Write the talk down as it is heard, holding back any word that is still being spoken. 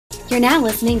You're now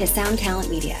listening to Sound Talent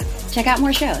Media. Check out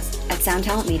more shows at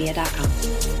soundtalentmedia.com.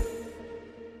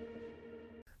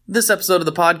 This episode of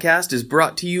the podcast is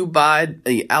brought to you by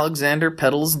the Alexander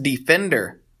Pedals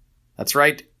Defender. That's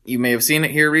right, you may have seen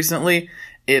it here recently.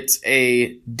 It's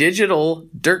a digital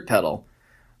dirt pedal.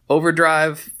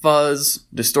 Overdrive, fuzz,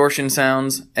 distortion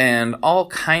sounds, and all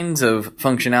kinds of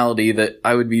functionality that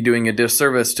I would be doing a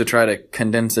disservice to try to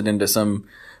condense it into some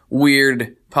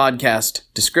weird podcast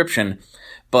description.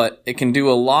 But it can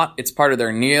do a lot. It's part of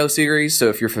their Neo series, so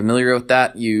if you're familiar with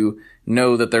that, you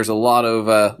know that there's a lot of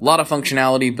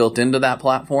functionality built into that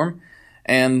platform.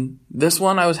 And this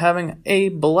one I was having a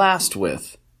blast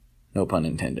with. No pun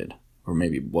intended. Or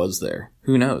maybe was there.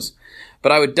 Who knows?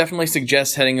 But I would definitely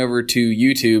suggest heading over to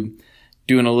YouTube,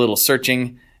 doing a little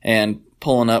searching, and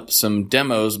pulling up some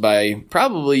demos by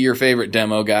probably your favorite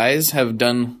demo guys have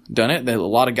done it. A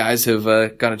lot of guys have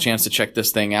got a chance to check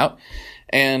this thing out.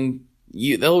 And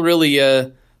they'll really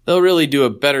do a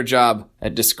better job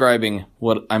at describing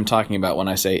what I'm talking about when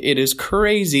I say it is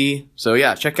crazy. So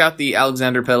yeah, check out the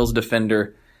Alexander Pedals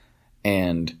Defender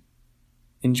and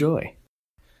enjoy.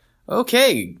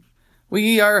 Okay,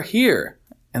 we are here,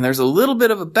 and there's a little bit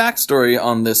of a backstory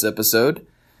on this episode.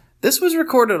 This was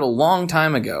recorded a long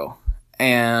time ago,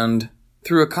 and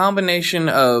through a combination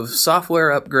of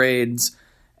software upgrades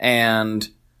and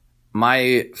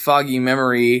my foggy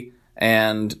memory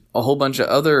and a whole bunch of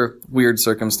other weird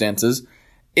circumstances,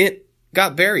 it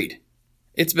got buried.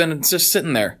 It's just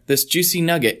sitting there, this juicy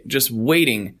nugget, just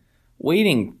waiting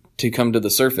to come to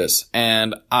the surface.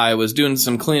 And I was doing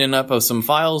some cleaning up of some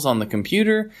files on the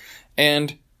computer,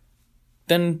 and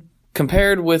then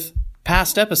compared with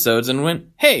past episodes and went,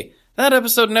 hey, that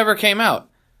episode never came out.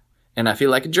 And I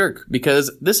feel like a jerk, because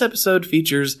this episode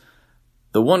features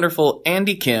the wonderful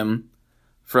Andy Kim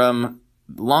from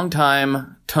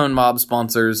longtime Tone Mob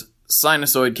sponsors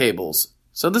Sinasoid Cables.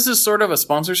 So this is sort of a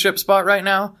sponsorship spot right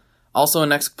now. Also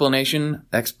an explanation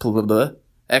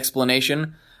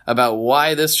about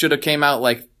why this should have came out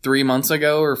like 3 months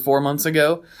ago or 4 months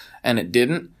ago, and it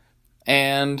didn't.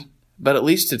 But at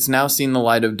least it's now seen the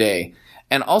light of day.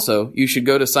 And also, you should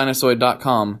go to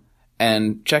Sinasoid.com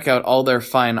and check out all their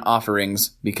fine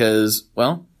offerings because,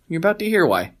 well, you're about to hear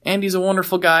why. Andy's a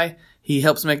wonderful guy. He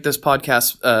helps make this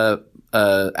podcast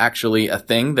actually a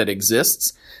thing that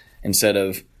exists instead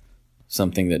of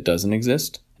something that doesn't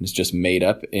exist. It's just made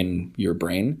up in your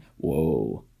brain.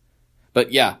 Whoa.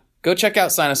 But yeah, go check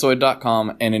out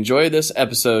Sinasoid.com and enjoy this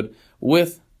episode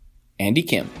with Andy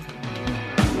Kim.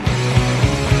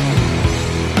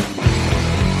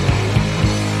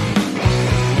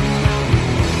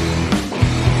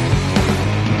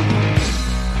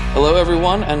 Hello,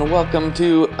 everyone, and welcome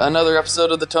to another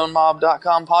episode of the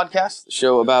ToneMob.com podcast, the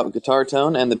show about guitar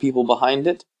tone and the people behind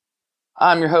it.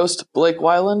 I'm your host, Blake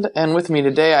Weiland, and with me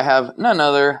today I have none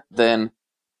other than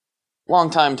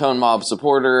longtime Tone Mob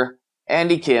supporter,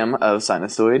 Andy Kim of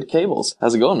Sinasoid Cables.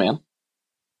 How's it going, man?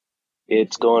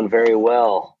 It's going very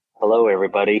well. Hello,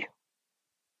 everybody.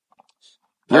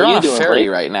 You're on a ferry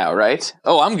right now, right?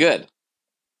 Oh, I'm good.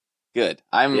 Good.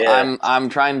 I'm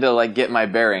trying to get my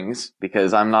bearings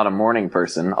because I'm not a morning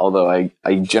person, although I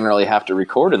generally have to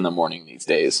record in the morning these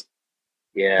days.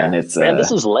 Yeah. And it's man,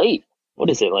 this is late. What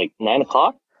is it, like 9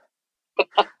 o'clock?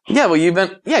 Yeah, well you've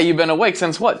been awake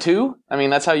since what, 2? I mean,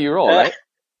 that's how you roll, right?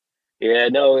 Yeah,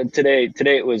 no, today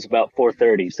it was about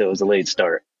 4:30, so it was a late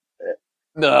start.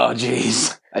 Oh,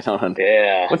 jeez. I don't know.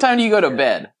 Yeah. What time do you go to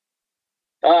bed?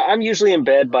 I'm usually in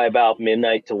bed by about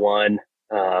midnight to 1.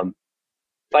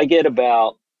 If I get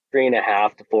about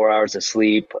 3.5 to 4 hours of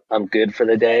sleep, I'm good for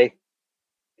the day.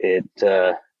 It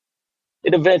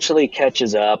eventually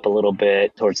catches up a little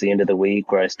bit towards the end of the week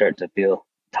where I start to feel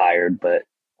tired, but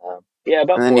yeah,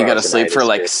 about. And then 4 you got to hours sleep for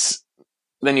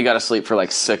then you got to sleep for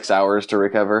 6 hours to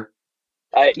recover.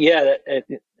 I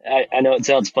know it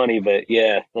sounds funny, but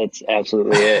yeah, that's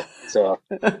absolutely it. So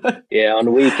yeah, on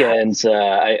the weekends,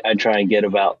 I try and get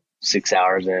about 6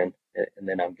 hours in, and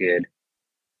then I'm good.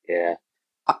 Yeah.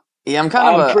 Yeah, I'm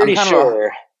pretty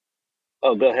sure.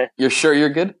 Oh, go ahead. You're sure you're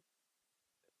good?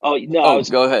 Oh, no,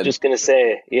 go ahead. Just going to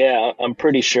say, yeah, I'm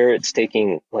pretty sure it's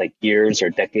taking years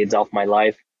or decades off my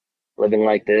life living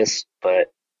like this,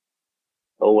 but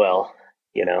oh well,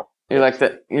 you know. You're like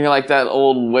that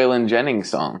old Waylon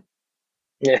Jennings song.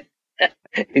 Yeah.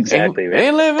 Exactly, right.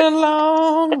 Ain't living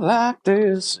long like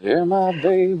this, here my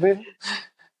baby.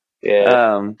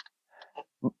 Yeah.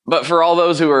 But for all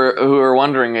those who are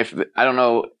wondering if I don't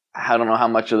know how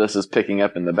much of this is picking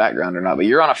up in the background or not, but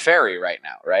you're on a ferry right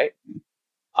now, right?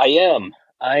 I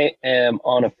am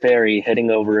on a ferry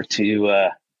heading over to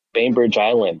Bainbridge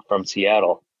Island from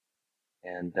Seattle.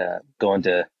 and going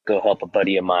to go help a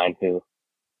buddy of mine who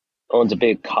owns a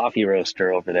big coffee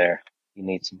roaster over there. He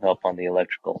needs some help on the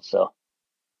electrical. So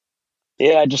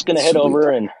yeah, just gonna head Sweet. over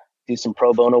and do some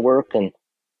pro bono work and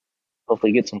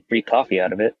hopefully get some free coffee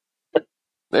out of it.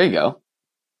 There you go.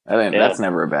 I think Yeah. that's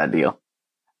never a bad deal.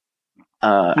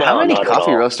 How No, many not at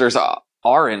coffee all. roasters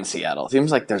are in Seattle?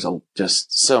 Seems like there's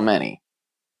just so many.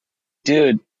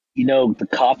 Dude, the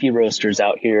coffee roasters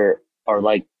out here are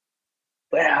like,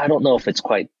 well, I don't know if it's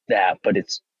quite that, but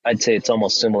I'd say it's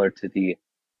almost similar to the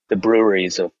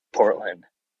breweries of Portland.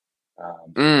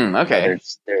 Okay.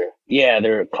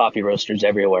 There are coffee roasters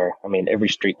everywhere. I mean, every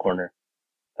street corner.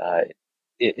 Uh,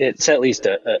 it's at least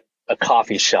a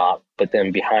coffee shop, but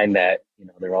then behind that,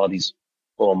 there are all these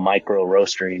little micro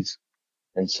roasteries.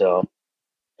 And so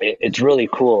it's really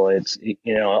cool. It's,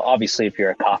 obviously if you're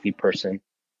a coffee person,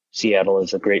 Seattle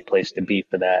is a great place to be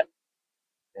for that.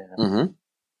 Yeah. Mm-hmm.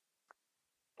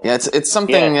 Yeah, it's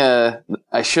something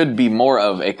I should be more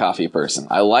of a coffee person.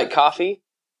 I like coffee,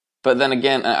 but then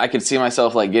again, I could see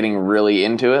myself like getting really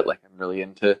into it. Like I'm really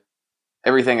into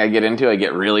everything I get into. I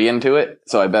get really into it,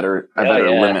 so I better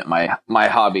limit my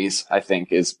hobbies. I think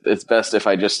it's best if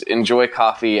I just enjoy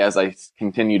coffee as I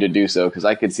continue to do so, because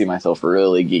I could see myself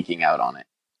really geeking out on it.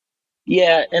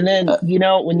 Yeah, and then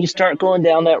when you start going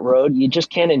down that road, you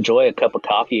just can't enjoy a cup of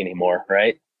coffee anymore,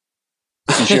 right?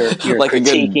 'Cause you're Like a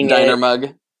good critiquing diner it. mug.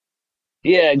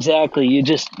 Yeah, exactly. You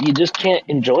just can't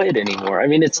enjoy it anymore. I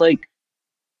mean, it's like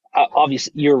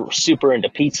obviously you're super into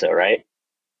pizza, right?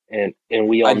 And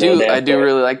we all know I that, do but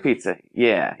really like pizza.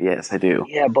 Yeah, yes, I do.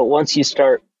 yeah, but once you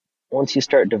start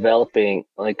developing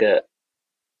like I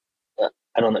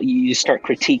don't know, you start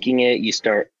critiquing it, you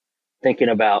start thinking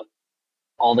about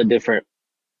all the different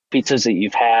pizzas that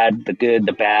you've had, the good,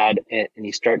 the bad, and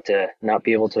you start to not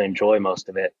be able to enjoy most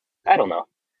of it. I don't know.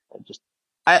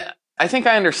 I think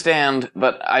I understand,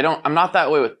 but I'm not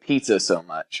that way with pizza so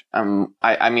much. I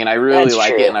mean, I really That's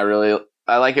like true. it, and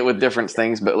I like it with different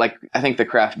things, but like, I think the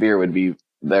craft beer would be,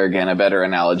 there again, a better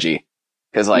analogy.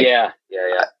 Cause like, Yeah.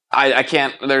 I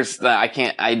can't,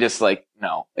 I just like,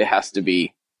 no, it has to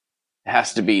be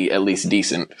at least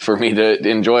decent for me to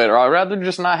enjoy it, or I'd rather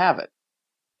just not have it,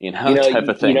 type of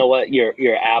You thing. know what?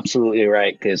 You're absolutely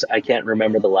right, because I can't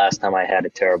remember the last time I had a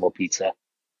terrible pizza.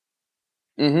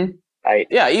 Mm-hmm. I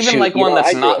Yeah, even shoot, like one that's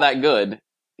I grew not up. that good.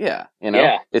 Yeah,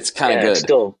 Yeah, it's kind of yeah, it's good.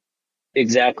 still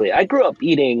exactly. I grew up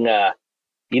eating.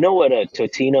 You know what a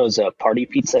Totino's party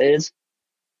pizza is?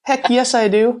 Heck yes, I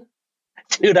do.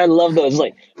 Dude, I love those.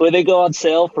 Like when they go on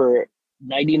sale for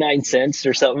 99 cents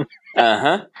or something.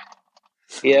 Uh-huh.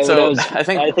 Yeah, when So I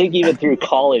think, I think even through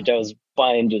college, I was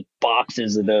buying just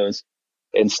boxes of those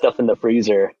and stuff in the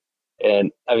freezer.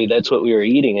 And I mean, that's what we were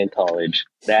eating in college.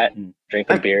 That and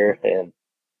drinking beer and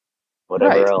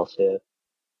whatever right. else. Yeah.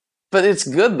 But it's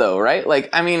good though, right? Like,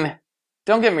 I mean,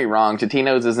 don't get me wrong,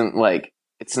 Totino's isn't like,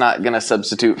 it's not gonna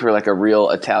substitute for like a real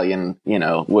Italian,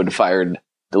 wood-fired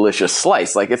delicious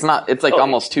slice. Like, it's not, it's like Oh,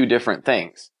 almost two different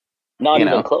things, not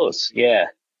even close. Yeah.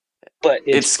 But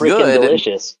it's It's freaking good.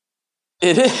 delicious.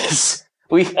 It is.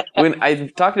 When I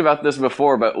talked about this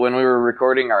before, but when we were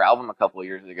recording our album a couple of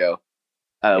years ago,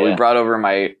 we Yeah. brought over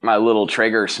my little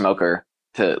Traeger smoker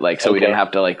to so we didn't Okay.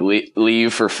 have to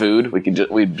leave for food.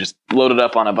 We'd just load it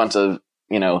up on a bunch of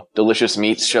delicious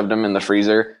meats, shoved them in the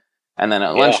freezer, and then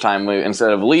at Yeah. lunchtime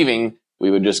instead of leaving,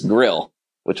 we would just grill,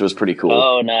 which was pretty cool.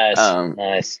 Oh, nice. Um,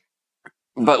 Nice.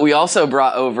 But we also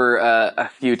brought over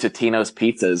a few Totino's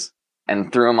pizzas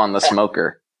and threw them on the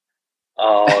smoker.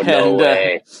 Oh, no And,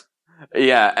 way.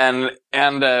 Yeah,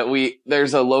 and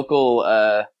there's a local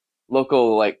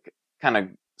like kind of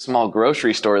small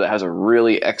grocery store that has a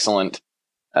really excellent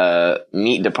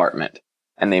meat department,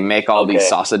 and they make all these Okay.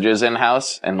 sausages in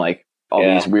house and like all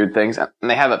Yeah. these weird things, and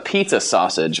they have a pizza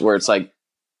sausage where it's like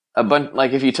a bunch,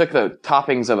 like if you took the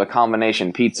toppings of a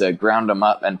combination pizza, ground them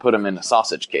up, and put them in a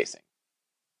sausage casing.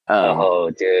 Oh,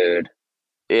 dude.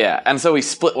 Yeah, and so we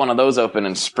split one of those open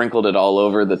and sprinkled it all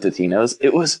over the Totino's.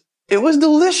 It was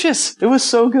delicious. It was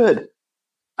so good.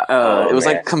 It was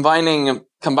man. like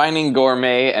combining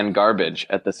gourmet and garbage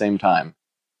at the same time.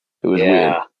 It was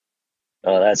weird.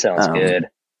 Oh, that sounds good.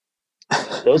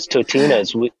 Those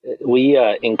Totinas, we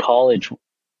in college,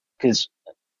 because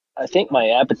I think my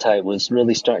appetite was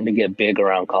really starting to get big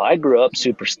around college. I grew up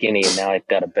super skinny, and now I've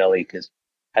got a belly because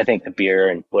I think the beer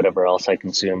and whatever else I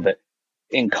consume. But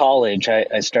in college,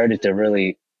 I started to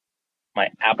really, my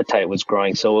appetite was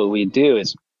growing. So what we do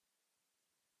is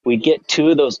we get two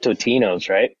of those Totinos,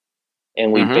 right?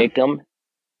 And we bake them,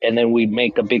 and then we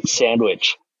make a big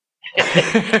sandwich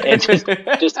and just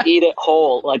eat it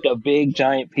whole like a big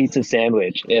giant pizza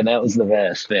sandwich. And that was the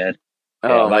best, man.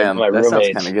 Yeah, Oh my man, that sounds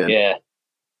roommates. kind of good. Yeah.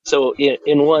 So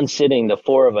in one sitting, the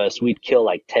four of us, we'd kill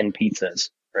like 10 pizzas,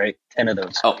 right? 10 of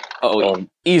those. Oh, Um,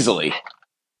 easily,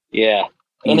 yeah.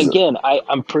 And easily. again,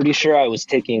 I'm pretty sure I was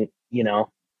taking,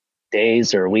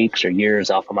 days or weeks or years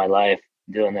off of my life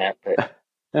doing that,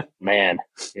 but man,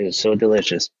 it was so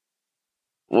delicious.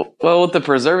 Well, with the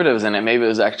preservatives in it, maybe it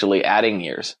was actually adding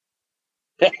years.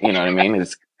 You know what I mean?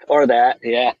 It's Or that,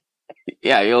 yeah.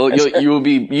 yeah,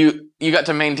 you got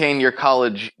to maintain your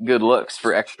college good looks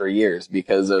for extra years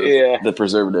because of Yeah, the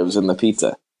preservatives in the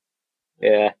pizza.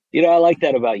 yeah. I like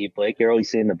that about you, Blake. You're always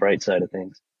seeing the bright side of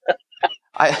things.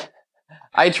 I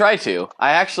I try to.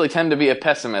 I actually tend to be a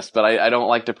pessimist, but I don't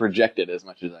like to project it as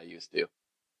much as I used to.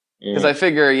 Because Mm. I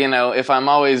figure, if I'm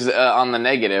always on the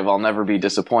negative, I'll never be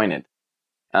disappointed.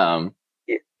 But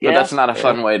Yeah, that's not a yeah.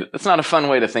 fun way. That's not a fun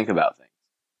way to think about things.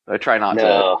 So I try not to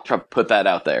No, put that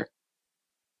out there.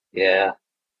 yeah.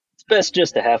 It's best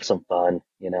just to have some fun,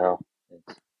 It's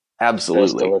best to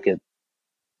Absolutely. look at.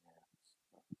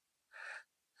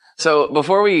 So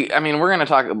before we're gonna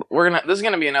talk. This is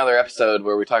gonna be another episode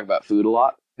where we talk about food a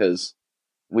lot because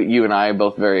you and I are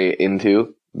both very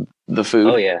into the Oh,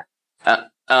 food. yeah.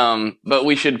 But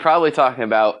we should probably talk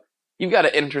about. You've got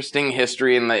an interesting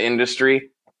history in the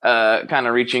industry, kind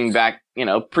of reaching back,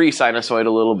 pre-Sinasoid a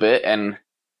little bit, and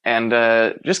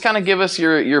just kind of give us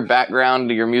your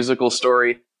background, your musical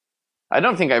story. I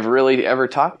don't think I've really ever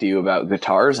talked to you about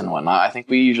guitars and whatnot. I think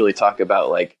we usually talk about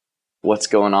like what's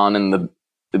going on in the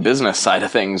business side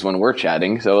of things when we're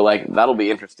chatting. So like that'll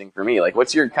be interesting for me. Like,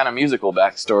 what's your kind of musical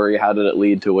backstory? How did it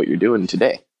lead to what you're doing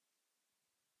today?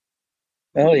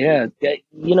 Oh, yeah. Yeah,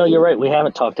 you're right. We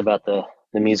haven't talked about the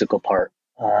musical part.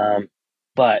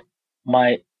 But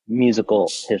my musical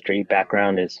history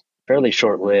background is fairly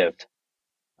short-lived.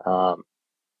 Um,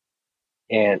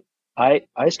 and I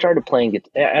started playing it.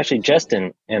 Actually,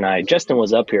 Justin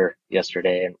was up here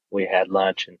yesterday and we had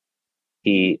lunch and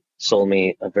he sold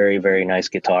me a very, very nice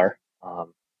guitar.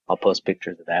 I'll post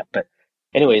pictures of that. But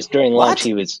anyways, during lunch,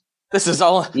 What? This is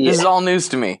yeah, all news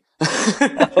to me.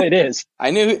 oh, it is.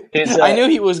 I knew It's, I knew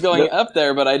he was going the, up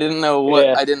there, but I didn't know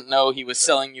yeah, I didn't know he was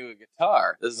selling you a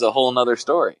guitar. This is a whole nother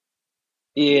story.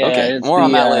 yeah, Okay, it's more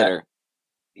on that later.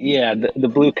 the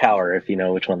blue cower, if you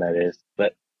know which one that is.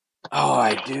 But Oh,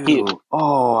 I he, do.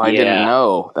 Oh, I didn't yeah,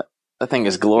 know. That thing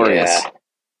is glorious. yeah.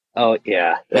 Oh,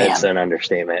 yeah, that's Man. an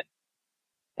understatement.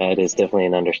 That is definitely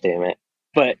an understatement.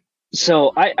 But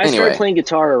so I started Anyway. playing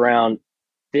guitar around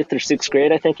fifth or sixth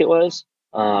grade, I think it was.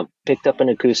 Picked up an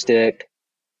acoustic,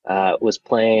 was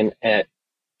playing at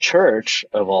church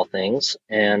of all things,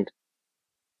 and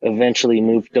eventually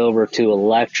moved over to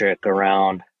electric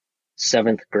around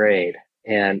seventh grade.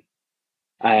 And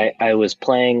I was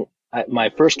playing, my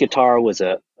first guitar was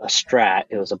a Strat.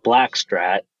 It was a black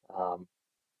Strat.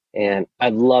 And I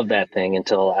loved that thing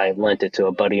until I lent it to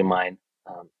a buddy of mine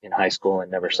in high school and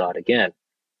never saw it again.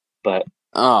 But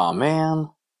Oh man.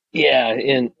 yeah,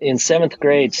 in seventh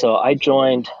grade, so I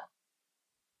joined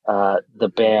the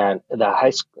band, the high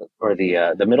school or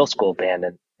the middle school band,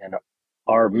 and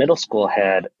our middle school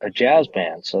had a jazz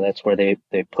band, so that's where they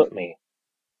put me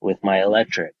with my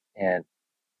electric. And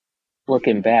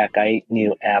looking back, I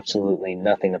knew absolutely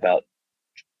nothing about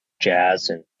jazz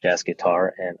and jazz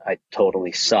guitar, and I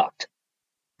totally sucked.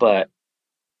 But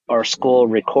our school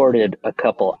recorded a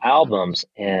couple albums,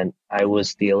 and I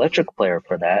was the electric player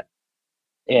for that.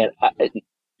 And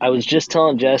I was just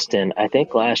telling Justin, I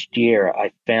think last year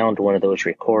I found one of those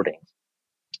recordings,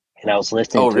 and I was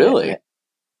listening Oh to it, and really?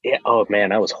 yeah, oh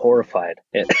man, I was horrified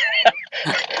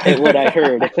at what I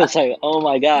heard. It was like, oh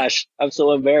my gosh, I'm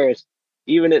so embarrassed.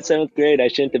 Even at seventh grade, I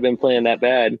shouldn't have been playing that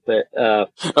bad, but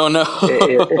Oh no.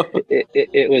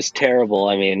 it was terrible.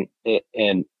 I mean,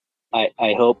 and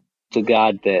I hope to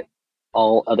God that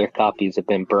all other copies have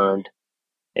been burned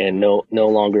and no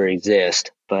longer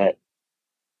exist. But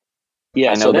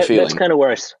yeah, I so know the that's feeling. kind of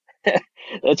where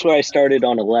that's where I started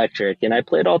on electric, and I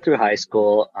played all through high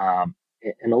school, and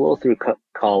a little through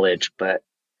college. But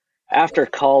after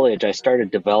college, I started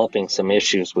developing some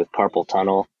issues with carpal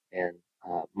tunnel, and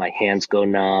my hands go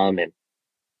numb, and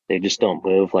they just don't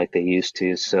move like they used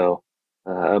to. So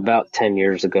about 10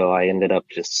 years ago, I ended up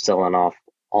just selling off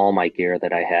all my gear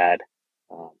that I had.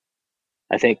 Um,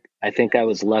 I think I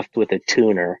was left with a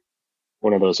tuner,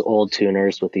 one of those old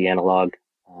tuners with the analog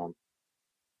um,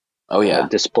 Oh yeah.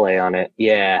 display on it.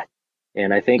 Yeah.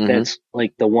 And I think Mm-hmm. that's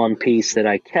like the one piece that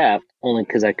I kept only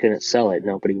because I couldn't sell it.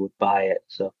 Nobody would buy it.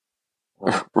 So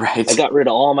I Right. got rid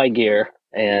of all my gear,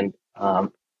 and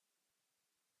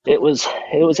it was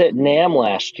at NAM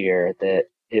last year that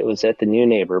it was at the New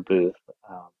Neighbor booth.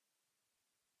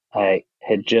 I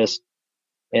had just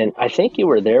And I think you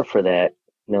were there for that.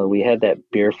 We had that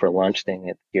beer for lunch thing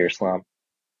at Gear Slum,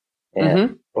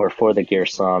 Mm-hmm. or for the Gear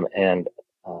Slum, and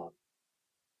um,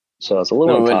 so I was a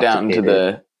little Then we went down to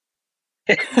intoxicated.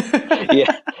 the.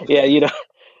 Yeah, yeah.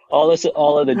 All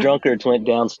of the drunkards went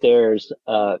downstairs to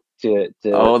Oh,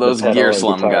 the those Gear pedal and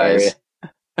Slum guitar area,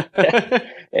 guys.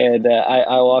 and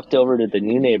I walked over to the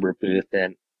new neighbor booth,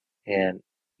 and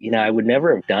I would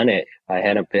never have done it if I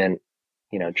hadn't been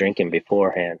drinking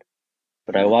beforehand.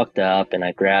 But I walked up and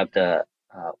I grabbed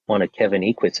one of Kevin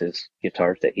Equitz's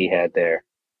guitars that he had there,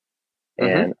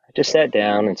 Mm-hmm. and I just sat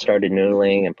down and started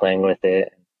noodling and playing with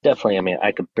it. Definitely, I mean,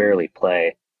 I could barely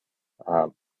play,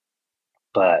 um,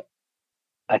 but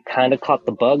I kind of caught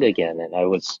the bug again, and I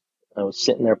was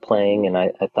sitting there playing, and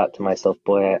I thought to myself,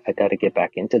 boy, I got to get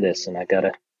back into this, and I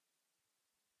gotta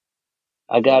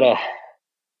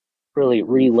really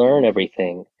relearn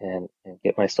everything and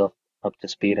get myself up to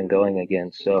speed and going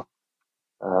again. So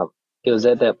um, it was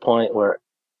at that point where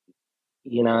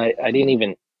I didn't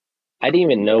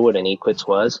even know what an Equitz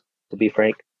was, to be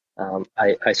frank.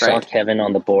 I saw Right. Kevin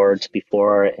on the boards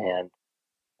before, and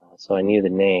so I knew the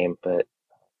name, but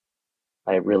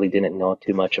I really didn't know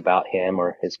too much about him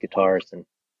or his guitars. And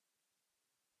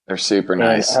They're super and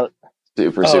nice.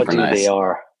 Super, oh, super dude, they nice.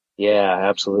 are. Yeah,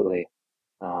 absolutely.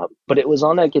 But it was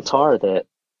on that guitar that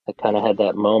I kind of had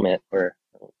that moment where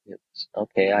it's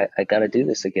okay. I got to do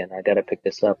this again. I got to pick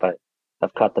this up.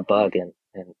 I've caught the bug, and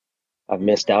I've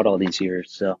missed out all these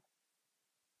years. So I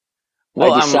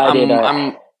Well, decided.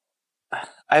 Oh,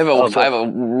 I go. have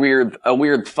a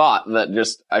weird thought that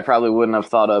just I probably wouldn't have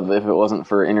thought of if it wasn't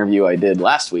for an interview I did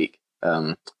last week.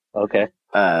 Okay.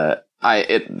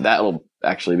 That'll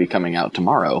actually be coming out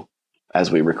tomorrow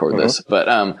as we record Hmm. this. But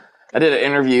I did an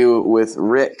interview with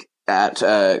Rick at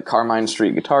Carmine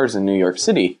Street Guitars in New York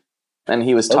City, and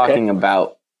he was Okay. talking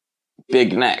about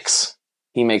big necks.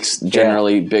 He makes Yeah.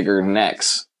 generally bigger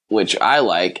necks, which I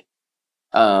like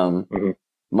Hmm.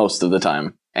 most of the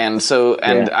time. And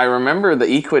Yeah. I remember the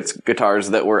Equitz guitars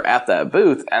that were at that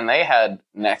booth, and they had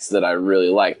necks that I really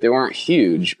liked. They weren't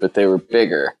huge, but they were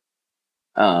bigger.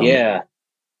 Um, Yeah.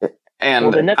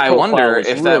 Well, the and neck I profile wonder was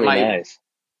if that really might, nice.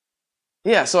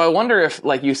 yeah. So I wonder if,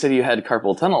 like you said, you had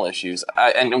carpal tunnel issues.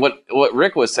 And what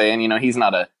Rick was saying, he's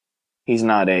not a,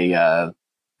 I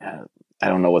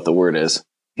don't know what the word is.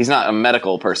 He's not a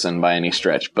medical person by any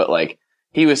stretch, but like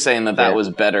he was saying that Yeah. was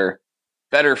better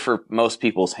for most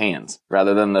people's hands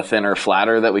rather than the thinner,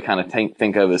 flatter that we kind of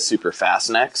think of as super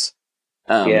fast necks.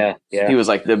 Yeah. Yeah. He was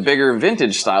like the bigger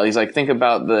vintage style. He's like, think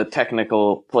about the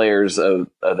technical players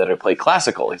that play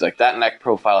classical. He's like, that neck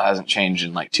profile hasn't changed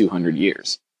in like 200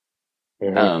 years.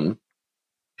 Hmm. Um,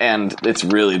 and it's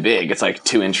really big. It's like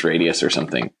 2-inch radius or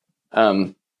something.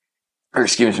 Or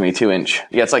excuse me, 2-inch.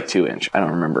 Yeah, it's like 2-inch. I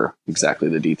don't remember exactly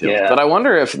the details, Yeah. but I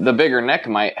wonder if the bigger neck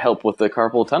might help with the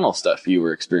carpal tunnel stuff you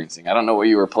were experiencing. I don't know what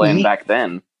you were playing Ye- back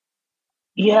then.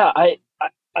 Yeah.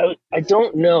 I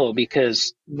don't know,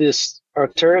 because this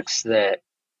Arcturus that,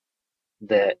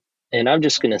 and I'm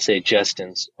just gonna say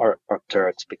Justin's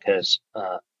Arcturus because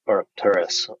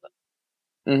Arcturus,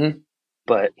 Mm-hmm.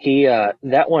 but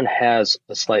that one has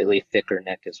a slightly thicker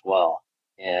neck as well.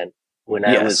 And when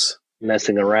I was Yes.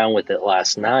 messing around with it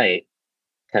last night,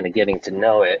 kind of getting to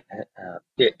know it,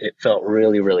 it felt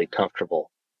really, really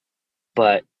comfortable.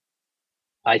 But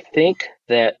I think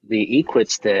that the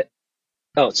Equits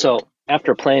so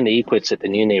after playing the Equits at the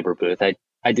new neighbor booth,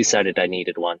 I decided I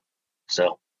needed one.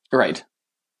 So Right.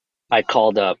 I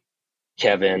called up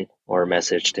Kevin or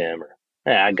messaged him, or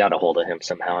I got a hold of him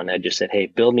somehow, and I just said, hey,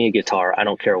 build me a guitar. I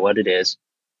don't care what it is.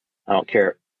 I don't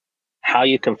care how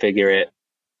you configure it.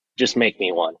 Just make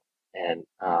me one.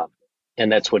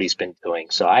 And that's what he's been doing.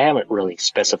 So I haven't really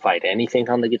specified anything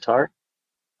on the guitar.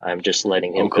 I'm just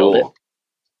letting Oh, him build it. cool.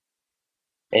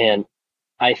 And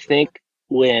I think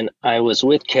when I was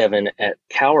with Kevin at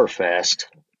Cowerfest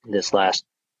this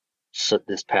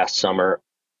this past summer,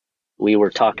 we were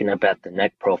talking about the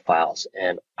neck profiles,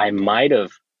 and I might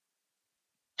have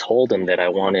told him that I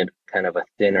wanted kind of a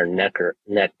thinner neck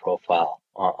profile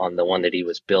on the one that he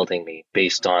was building me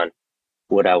based on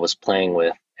what I was playing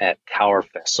with at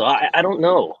Cowerfest. So I don't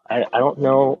know. I don't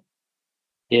know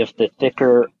if the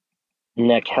thicker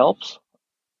neck helps,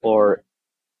 or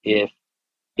if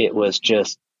it was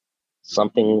just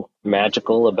something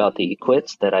magical about the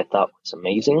Equits that I thought was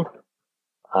amazing.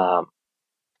 Um,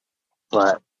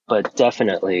 but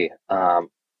definitely,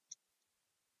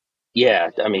 yeah,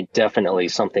 I mean, definitely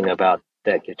something about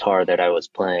that guitar that I was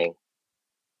playing,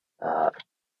 uh,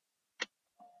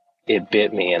 it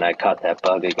bit me, and I caught that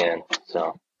bug again.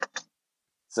 So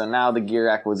So now the gear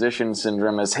acquisition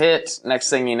syndrome has hit. Next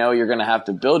thing you know, you're going to have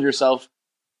to build yourself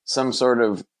some sort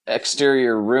of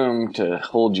exterior room to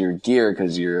hold your gear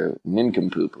because you're a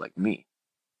nincompoop like me.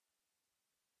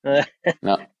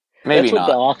 No, maybe That's what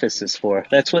the not. office is for.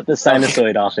 That's what the Okay.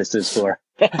 Sinasoid office is for.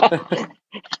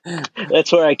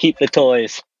 That's where I keep the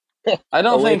toys.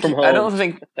 Away from home. I don't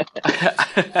think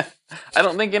I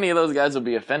don't think any of those guys will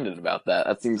be offended about that.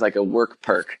 That seems like a work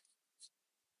perk.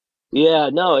 Yeah,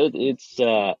 no, it's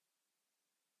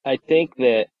I think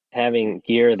that having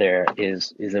gear there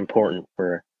is important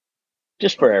for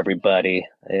just for everybody.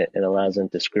 It allows them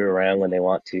to screw around when they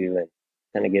want to and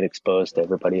kind of get exposed to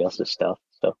everybody else's stuff.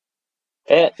 So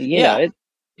Yeah,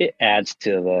 it adds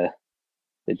to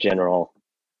the general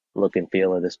look and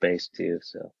feel of the space too.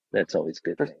 So that's always a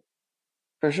good for, thing.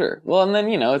 for sure. Well, and then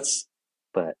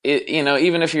But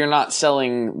even if you're not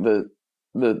selling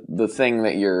the thing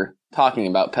that you're talking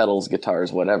about, pedals,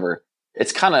 guitars, whatever,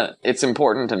 it's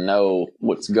important to know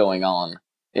what's going on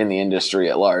in the industry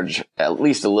at large, at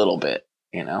least a little bit,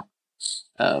 you know.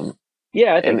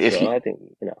 yeah, I And think if so. you, I think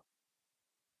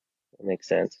it makes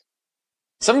sense.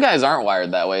 some guys aren't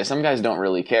wired that way. Some guys don't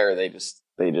really care. They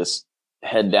just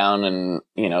head down and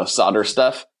solder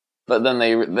stuff. But then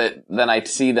then I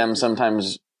see them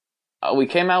sometimes. Oh, we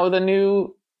came out with a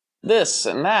new this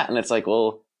and that, and it's like,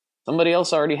 well, somebody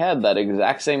else already had that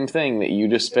exact same thing that you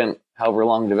just spent however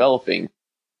long developing.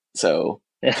 So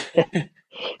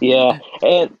Yeah,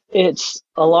 and it's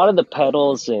a lot of the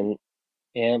pedals and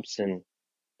amps and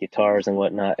guitars and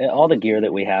whatnot. All the gear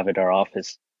that we have at our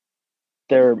office,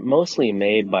 they're mostly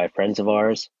made by friends of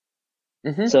ours.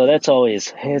 hmm So it's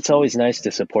always nice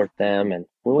to support them. And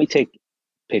when we take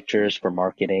pictures for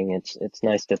marketing, it's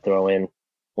nice to throw in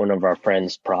one of our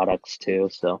friends' products too.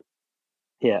 So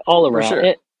yeah, all for around sure,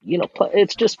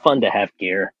 it's just fun to have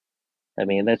gear. I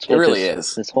mean, that's it what really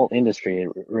is. this whole industry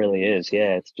really is.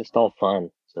 Yeah, it's just all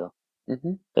fun. So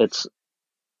hmm it's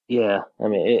yeah. I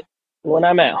mean, when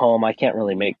I'm at home, I can't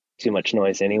really make too much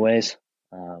noise, anyways.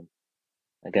 Um,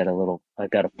 I got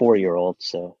a 4-year-old,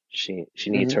 so she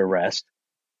needs hmm her rest.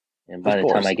 And by Of the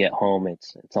time I course, get home,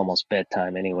 it's almost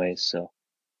bedtime, anyways. So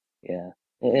yeah,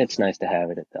 it's nice to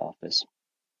have it at the office.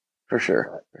 for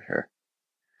sure, But for sure.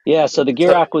 yeah, so the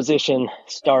gear So acquisition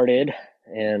started,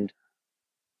 and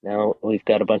now we've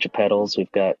got a bunch of pedals.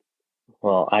 I've got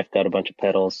a bunch of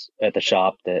pedals at the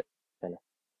shop that kind of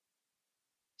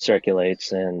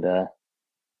circulates, and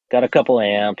got a couple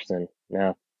amps, and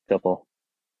now a couple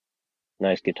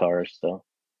nice guitars. So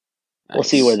we'll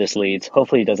see where nice. this leads.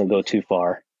 Hopefully, it doesn't go too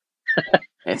far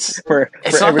It's for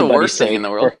not the everybody's worst thing in sake. the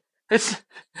world. It's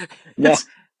No, it's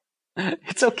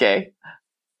it's okay.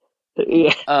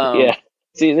 yeah, Um, yeah.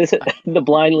 See, this the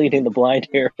blind leading the blind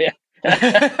here.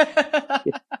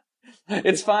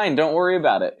 it's fine. Don't worry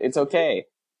about it. It's okay.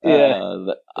 Yeah,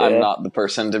 I'm yeah, not the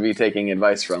person to be taking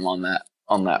advice from on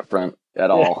that front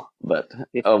at yeah, all. But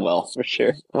yeah, oh well. for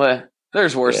sure. Well,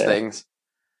 there's worse Yeah, things.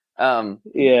 Um,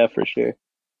 yeah, for sure.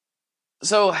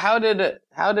 so how did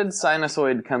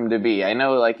Sinusoid come to be? I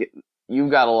know like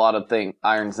you've got a lot of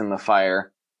irons in the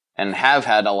fire, and have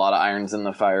had a lot of irons in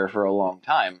the fire for a long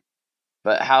time.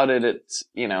 But how did it?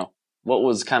 What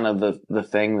was kind of the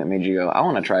thing that made you go, I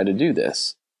want to try to do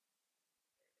this?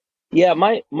 Yeah,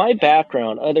 my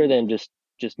background, other than just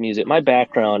music, my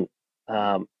background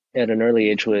at an early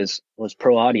age was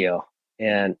pro audio,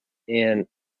 and in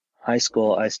high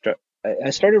school I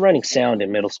started writing sound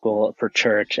in middle school for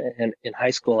church, and in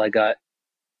high school I got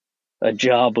a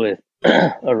job with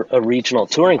a regional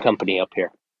touring company up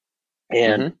here,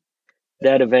 and Mm-hmm.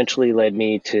 that eventually led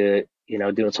me to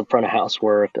doing some front of house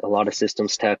work, a lot of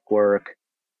systems tech work,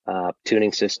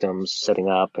 tuning systems, setting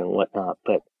up and whatnot,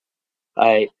 but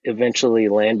I eventually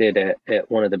landed at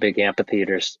one of the big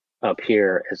amphitheaters up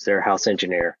here as their house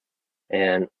engineer.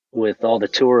 And with all the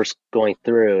tours going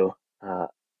through,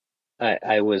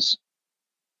 I was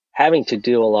having to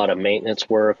do a lot of maintenance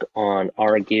work on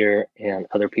our gear and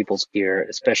other people's gear,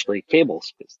 especially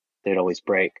cables, because they'd always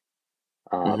break.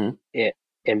 Um, Mm-hmm. it,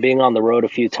 and being on the road a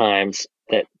few times,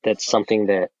 that's something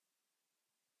that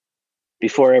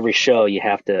before every show, you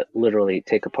have to literally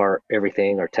take apart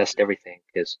everything or test everything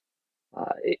because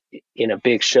in a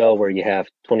big show where you have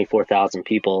 24,000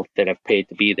 people that have paid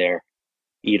to be there,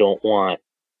 you don't want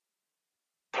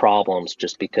problems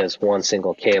just because one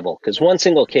single cable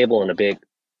in a big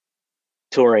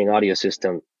touring audio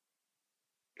system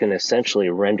can essentially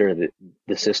render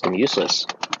the system useless,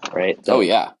 right? Oh So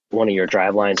yeah, one of your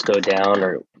drive lines go down,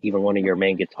 or even one of your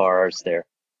main guitars, their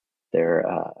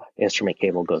instrument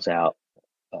cable goes out.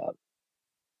 Uh,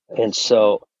 and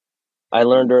so I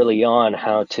learned early on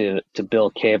how to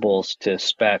build cables to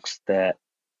specs that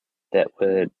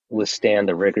would withstand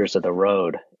the rigors of the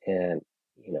road. And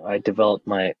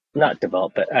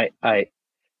I I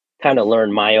kind of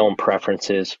learned my own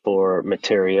preferences for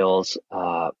materials,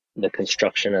 the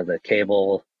construction of the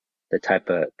cable, the type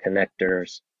of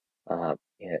connectors,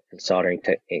 and soldering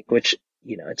technique, which,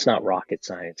 it's not rocket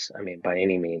science. I mean, by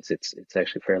any means, it's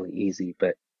actually fairly easy,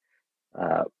 but,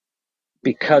 uh,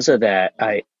 because of that,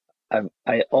 I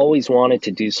always wanted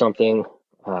to do something,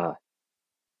 uh,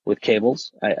 with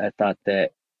cables. I thought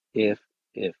that if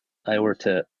if I were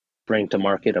to bring to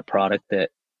market a product that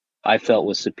I felt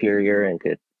was superior and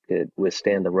could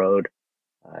withstand the road,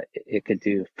 it could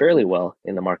do fairly well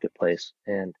in the marketplace.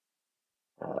 And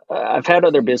I've had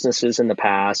other businesses in the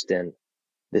past, and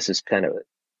this is kind of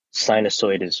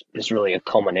Sinusoid is really a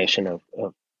culmination of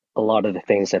a lot of the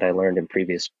things that I learned in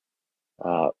previous,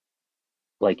 uh,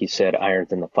 like you said,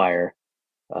 irons in the fire.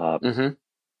 Uh, Mm-hmm.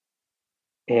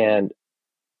 and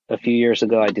a few years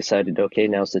ago, I decided, okay,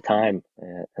 now's the time,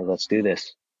 and let's do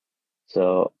this.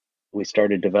 So we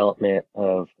started development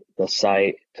of the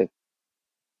site.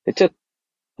 It took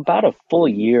about a full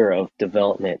year of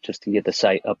development just to get the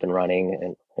site up and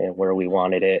running and where we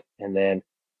wanted it. And then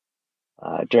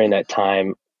during that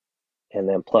time, and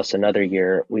then plus another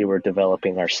year, we were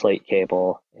developing our slate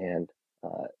cable,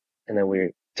 uh, and then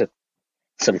we took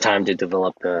some time to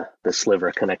develop the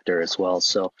sliver connector as well.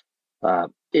 So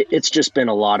it's just been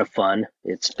a lot of fun.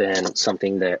 It's been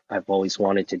something that I've always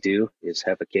wanted to do, is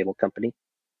have a cable company.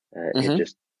 It Mm-hmm.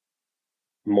 just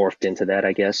morphed into that,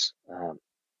 I guess.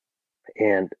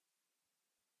 And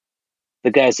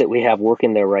the guys that we have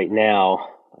working there right now,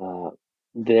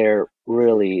 they're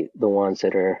really the ones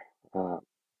that are uh,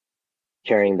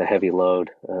 carrying the heavy load,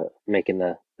 making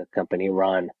the company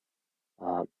run.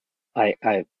 Um,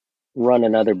 I run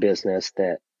another business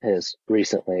that has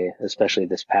recently, especially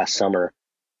this past summer,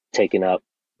 taken up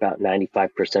about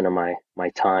 95% of my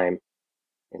time.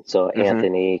 And so Mm-hmm.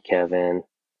 Anthony, Kevin,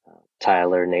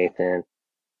 Tyler, Nathan,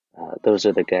 those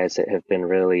are the guys that have been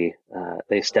really,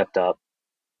 they stepped up,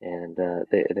 and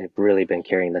they've really been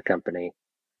carrying the company.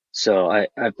 So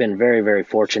I've been very, very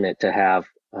fortunate to have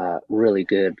really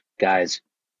good guys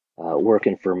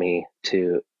working for me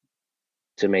to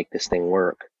make this thing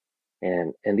work.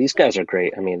 And these guys are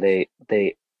great. I mean,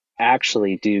 they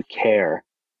actually do care,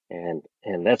 and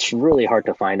that's really hard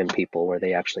to find in people, where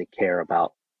they actually care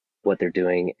about what they're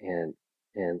doing and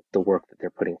the work that they're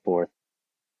putting forth.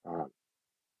 Um,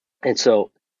 and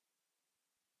so,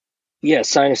 yeah,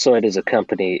 Sinusoid as a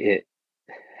company,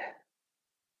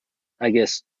 I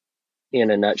guess, in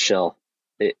a nutshell,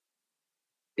 it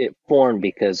it formed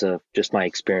because of just my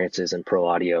experiences in pro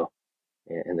audio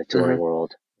in the touring Mm-hmm.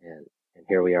 world, and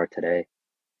here we are today.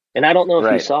 And I don't know if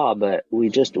you Right. saw, but we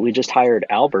just hired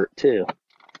Albert too,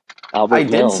 I Albert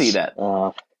did see Mills. that.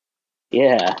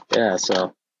 Yeah, yeah.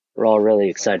 So we're all really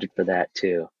excited for that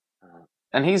too. Uh,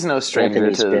 And he's no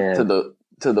stranger Anthony's to been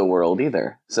the world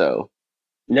either. So,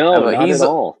 no, but not at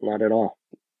all, not at all.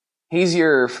 he's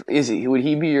your is he would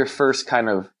he be your first kind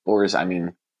of, or is, I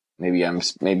mean, maybe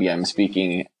I'm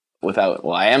speaking without,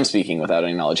 well, I am speaking without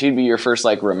any knowledge. He'd be your first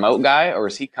like remote guy, or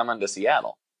is he coming to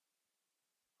Seattle?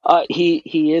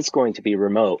 He is going to be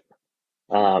remote.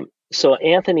 So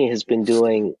Anthony has been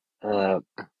doing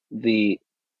the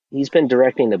he's been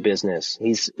directing the business.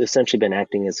 He's essentially been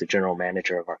acting as the general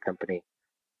manager of our company,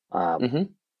 um, Mm-hmm.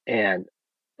 and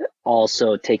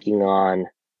also taking on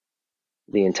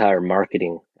the entire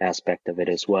marketing aspect of it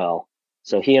as well.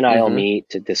 So he and I will Mm-hmm. meet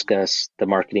to discuss the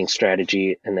marketing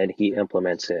strategy, and then he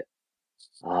implements it.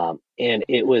 And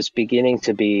it was beginning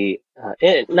to be,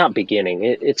 not beginning.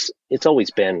 It's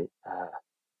always been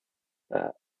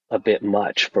a bit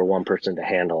much for one person to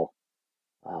handle.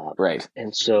 Uh, Right.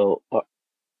 and so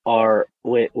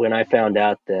when I found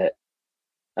out that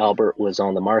Albert was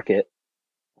on the market,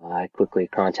 I quickly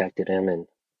contacted him, and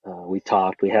we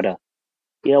talked.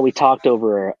 We talked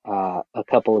over a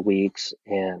couple of weeks,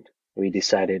 and we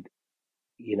decided,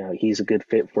 he's a good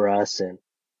fit for us, and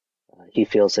he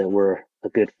feels that we're a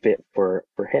good fit for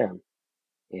him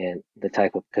and the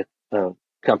type of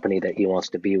company that he wants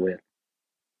to be with.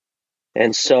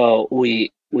 And so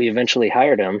we eventually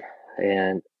hired him,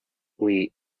 and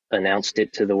we announced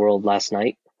it to the world last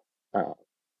night. Uh,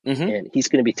 Mm-hmm. and he's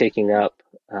going to be taking up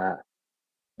uh,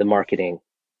 the marketing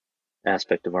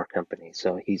aspect of our company.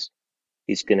 So he's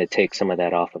going to take some of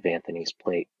that off of Anthony's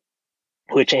plate,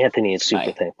 which Anthony is super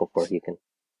Nice. thankful for. He can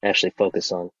actually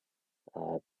focus on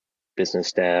uh,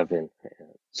 business dev and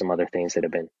some other things that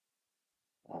have been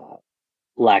uh,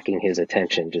 lacking his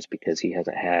attention, just because he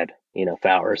hasn't had enough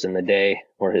hours in the day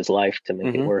or his life to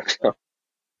make it Mm-hmm. work. So,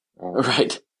 um,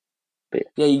 Right. but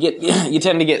Yeah, you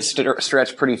tend to get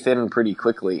stretched pretty thin pretty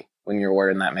quickly when you're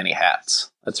wearing that many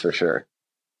hats. That's for sure.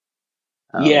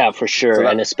 Yeah, for So sure.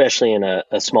 that And especially in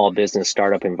a small business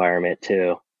startup environment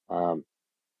too.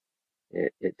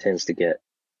 It tends to get,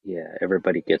 yeah,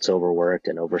 everybody gets overworked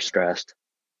and overstressed.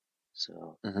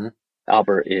 So mhm.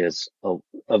 Albert is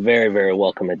a very, very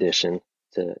welcome addition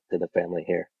to the family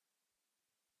here.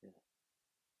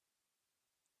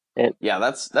 And Yeah,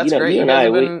 that's great. you You and guys I,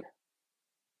 have been.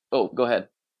 Oh, go ahead.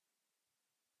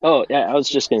 yeah, I was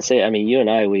just gonna say, I mean, you and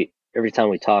I, every time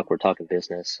we talk, we're talking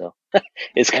business. So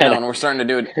it's I kind know, of and we're starting to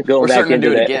do it. going We're back starting to into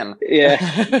do it that. again.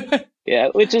 Yeah, yeah,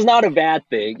 which is not a bad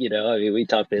thing. I mean, we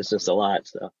talk business a lot.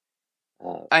 So,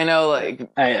 I know, but like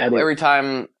I think, every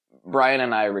time Brian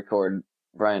and I record,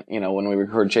 Brian, when we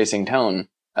record Chasing Tone,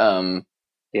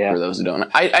 yeah, for those who don't know,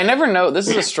 I never know. This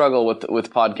is a struggle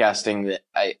with podcasting that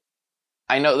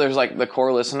I know there's like the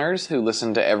core listeners who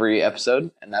listen to every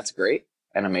episode, and that's great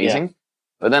and yeah, amazing.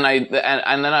 But then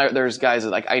there's guys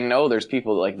that like I know there's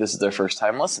people that like this is their first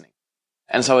time listening,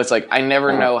 and so it's like I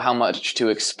never uh, know how much to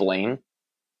explain.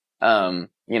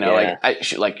 yeah,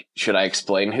 Should I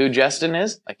explain who Justin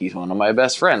is? Like, he's one of my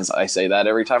best friends. I say that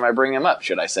every time I bring him up.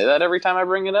 Should I say that every time I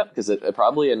bring it up? Because it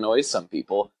probably annoys some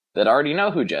people that already know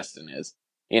who Justin is.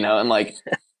 And like,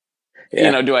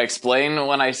 yeah, do I explain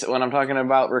when I'm talking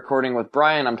about recording with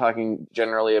Brian? I'm talking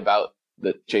generally about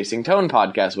the Chasing Tone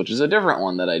podcast, which is a different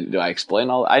one that I explain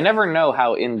all. I never know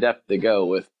how in depth to go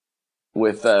with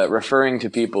referring to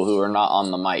people who are not on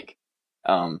the mic.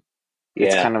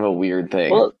 It's yeah. kind of a weird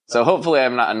thing. Well, So hopefully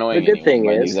I'm not the annoying good anyone thing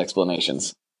by these is,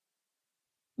 explanations.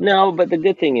 no, but the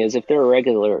good thing is, if they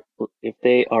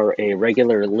are a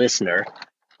regular listener,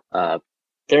 uh,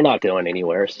 they're not going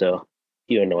anywhere. So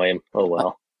you annoy them. Oh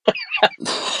well,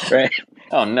 right?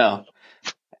 Oh no.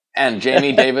 And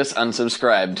Jamie Davis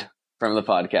unsubscribed from the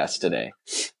podcast today.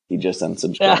 He just Ah,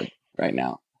 unsubscribed right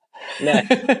now. nah.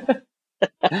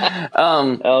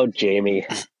 um Oh, Jamie,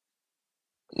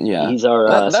 yeah. he's our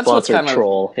That's what's sponsored kind of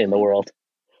troll in the world.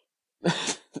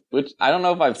 which I don't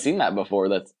know if I've seen that before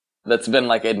that's been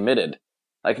like admitted.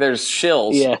 Like there's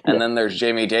Shills Yeah, and then there's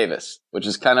Jamie Davis, which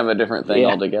is kind of a different thing yeah,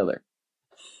 altogether.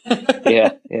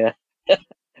 yeah, yeah,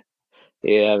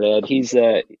 yeah, man. He's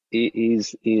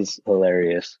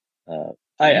hilarious.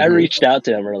 I Hmm. reached out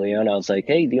to him early on. I was like,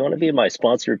 "Hey, do you want to be my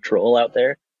sponsored troll out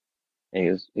there?"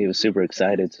 And he was super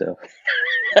excited. So,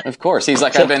 Of course. He's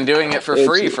like, so I've been doing it for it's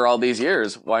free for all these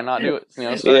years. Why not do it?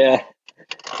 Start. yeah,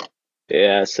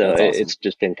 yeah. So That's awesome. it's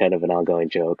just been kind of an ongoing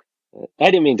joke.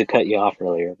 I didn't mean to cut you off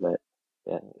earlier, but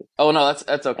yeah, Oh no,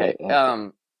 that's I, okay. I,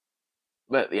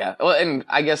 But yeah. Well, and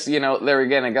I guess, there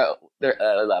again,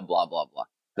 blah, blah, blah.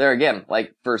 There again,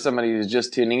 like for somebody who's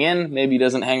just tuning in, maybe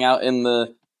doesn't hang out in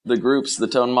the groups, the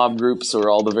Tone Mob groups, or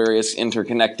all the various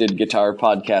interconnected guitar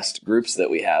podcast groups that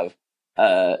we have.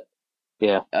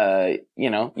 yeah,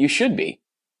 You should be.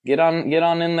 Get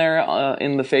on in there,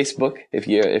 in the Facebook. If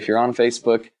you're on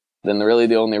Facebook, then really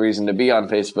the only reason to be on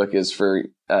Facebook is for,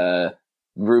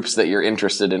 groups that you're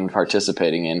interested in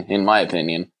participating in my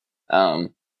opinion. And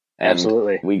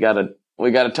absolutely. we got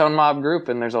a Tone Mob group,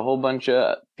 and there's a whole bunch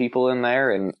of people in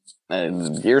there, and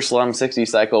Gear Slum 60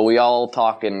 Cycle. We all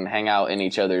talk and hang out in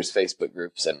each other's Facebook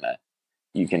groups, and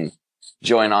you can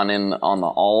join on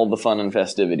all the fun and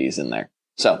festivities in there.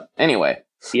 So anyway,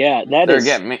 Yeah, that there is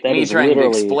again, that me is trying to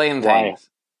literally explain why.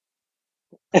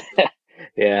 things.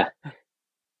 Yeah,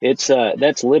 it's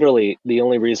that's literally the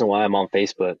only reason why I'm on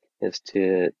Facebook is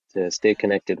to stay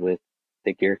connected with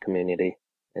the gear community.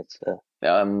 It's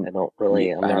Um,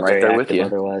 I'm I'm not right very there with active you.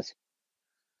 otherwise.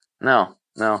 No,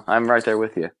 I'm right there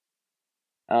with you.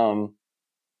 Um,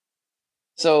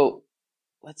 so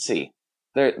let's see.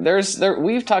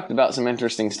 We've talked about some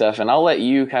interesting stuff, and I'll let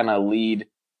you kind of lead,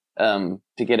 to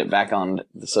get it back on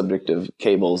the subject of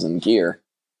cables and gear.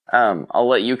 I'll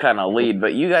let you kind of lead,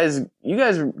 but you guys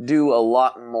do a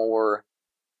lot more,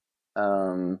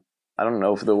 I don't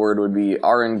know if the word would be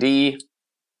R&D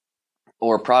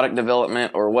or product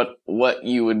development or what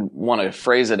you would want to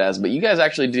phrase it as, but you guys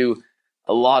actually do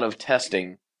a lot of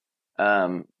testing,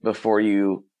 before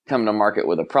you come to market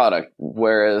with a product.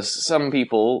 Whereas some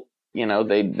people,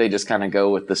 they just kind of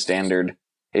go with the standard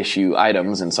issue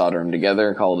items and solder them together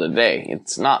and call it a day.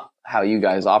 It's not how you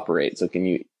guys operate. So can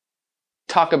you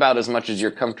talk about as much as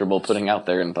you're comfortable putting out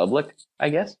there in public, I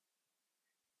guess?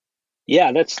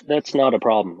 Yeah, that's not a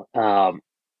problem.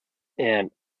 And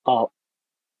I'll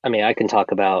I mean I can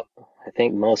talk about I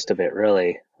think most of it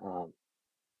really.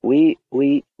 We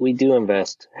do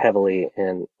invest heavily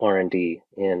in R&D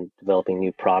in developing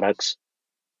new products.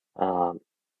 Um,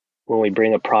 when we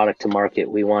bring a product to market,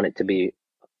 we want it to be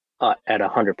at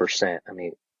 100%. I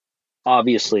mean,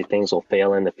 obviously things will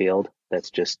fail in the field. That's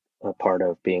just a part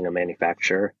of being a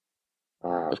manufacturer.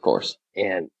 Of course.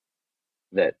 And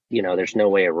that, there's no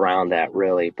way around that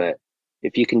really. But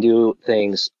if you can do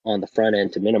things on the front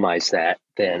end to minimize that,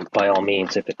 then by all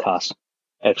means, if it costs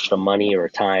extra money or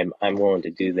time, I'm willing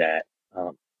to do that.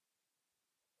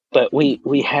 But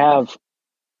we have,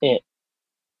 and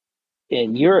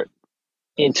you're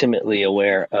intimately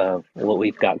aware of what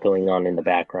we've got going on in the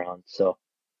background. So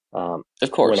Of when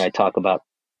course. I talk about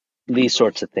these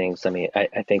sorts of things, I mean,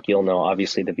 I think you'll know,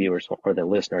 obviously the viewers or the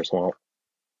listeners won't.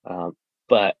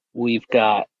 But we've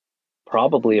got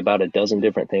probably about a dozen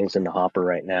different things in the hopper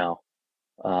right now,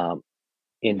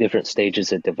 in different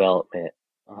stages of development.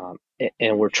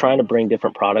 And we're trying to bring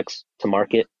different products to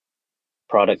market,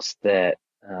 products that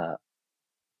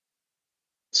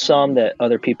some that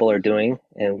other people are doing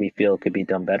and we feel could be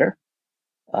done better.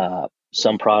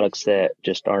 Some products that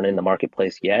just aren't in the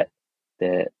marketplace yet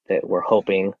that we're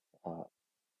hoping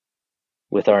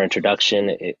with our introduction,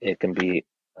 it can be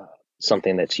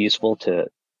something that's useful to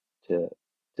the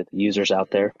users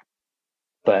out there.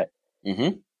 But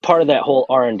part of that whole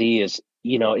R&D is,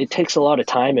 it takes a lot of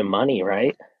time and money,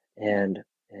 right? And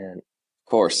of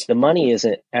course. the money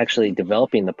isn't actually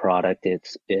developing the product.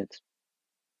 It's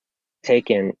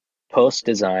taken post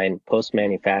design, post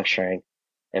manufacturing,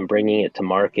 and bringing it to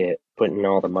market, putting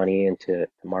all the money into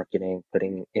marketing,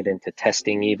 putting it into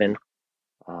testing even.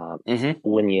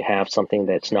 When you have something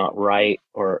that's not right,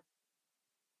 or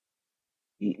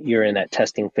you're in that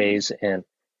testing phase and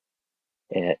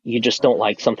you just don't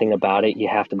like something about it, you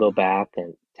have to go back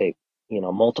and take,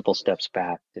 multiple steps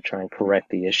back to try and correct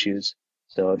the issues.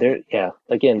 So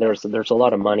again, there's a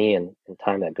lot of money and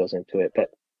time that goes into it. But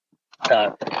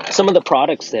some of the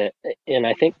products that, and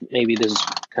I think maybe this is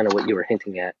kind of what you were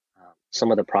hinting at,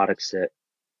 some of the products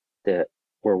that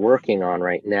we're working on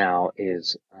right now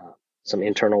is some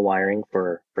internal wiring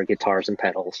for guitars and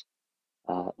pedals.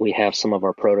 We have some of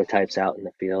our prototypes out in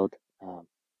the field.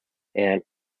 And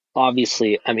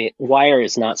obviously, I mean, wire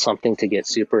is not something to get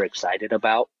super excited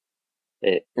about.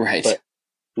 Right. But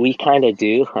we kind of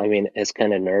do. I mean, as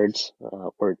kind of nerds,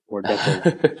 we're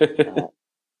definitely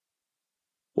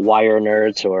wire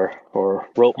nerds or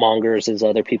rope mongers, as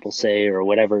other people say, or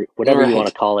whatever you want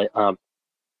to call it.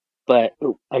 But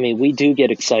I mean, we do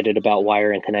get excited about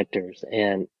wire and connectors,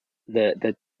 and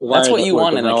the wire That's what that you we're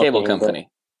want in a cable developing. company.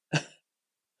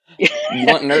 You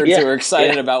want nerds who are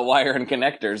excited Yeah. about wire and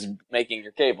connectors making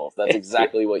your cables. That's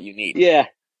exactly what you need. Yeah,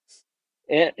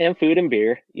 and food and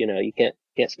beer. You can't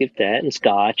skip that, and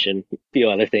scotch and a few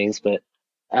other things. But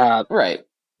Right.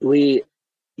 the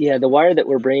wire that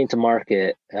we're bringing to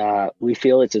market, we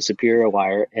feel it's a superior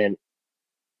wire, and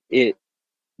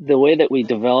the way that we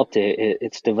developed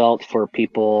it's developed for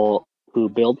people who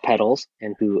build pedals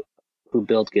and who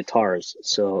build guitars.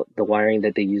 So the wiring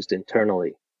that they used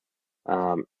internally,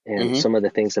 and some of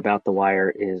the things about the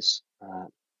wire is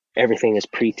everything is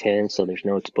pre-tinned, so there's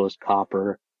no exposed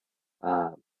copper.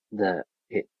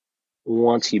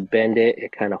 Once you bend it,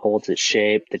 it kind of holds its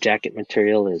shape. The jacket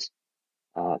material is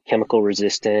chemical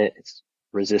resistant. It's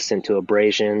resistant to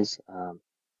abrasions.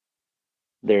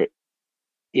 There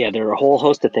are a whole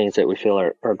host of things that we feel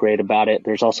are great about it.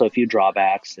 There's also a few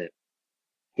drawbacks that,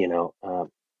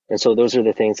 and so those are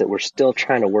the things that we're still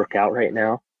trying to work out right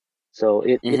now. So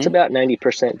it's about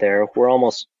 90% there. We're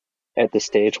almost at the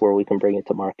stage where we can bring it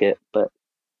to market. But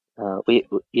we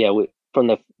from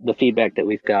the feedback that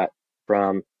we've got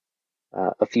from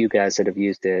a few guys that have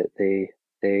used it,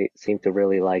 they seem to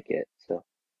really like it. So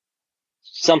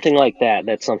something like that.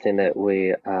 That's something that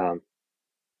we're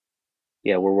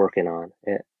working on.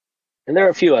 And there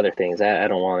are a few other things. I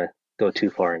don't want to go too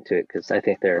far into it because I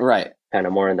think they're kind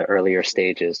of more in the earlier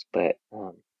stages. But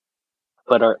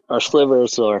our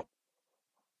slivers are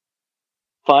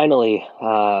finally,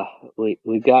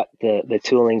 we got the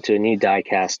tooling to a new die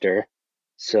caster,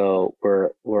 so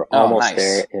we're almost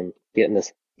there in getting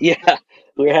this. Yeah,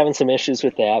 we were having some issues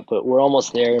with that, but we're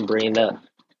almost there in getting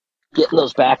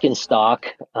those back in stock.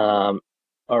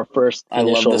 Our first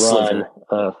initial run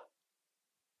of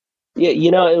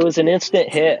it was an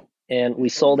instant hit, and we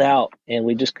sold out, and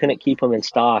we just couldn't keep them in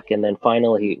stock. And then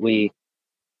finally,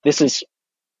 this is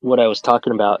what I was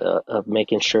talking about, of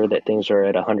making sure that things are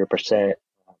at 100%.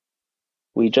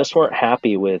 We just weren't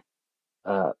happy with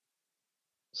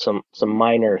some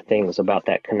minor things about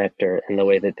that connector and the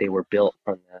way that they were built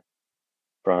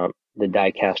from the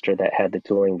die caster that had the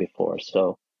tooling before.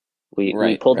 So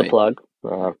we pulled the plug,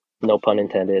 no pun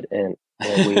intended, and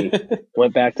we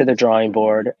went back to the drawing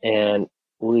board, and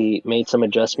we made some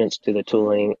adjustments to the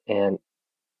tooling, and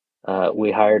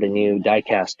we hired a new die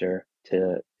caster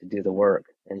to do the work.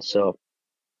 And so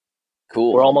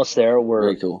we're almost there. We're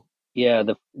very cool. Yeah,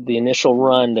 the initial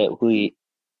run that we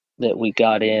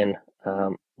got in,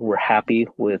 we're happy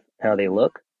with how they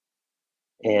look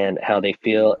and how they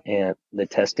feel and the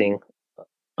testing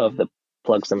of the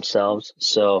plugs themselves.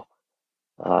 So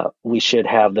we should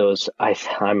have those.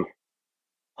 I'm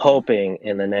hoping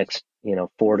in the next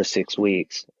 4 to 6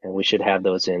 weeks, and we should have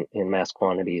those in mass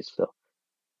quantities. So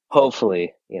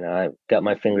hopefully, I've got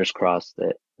my fingers crossed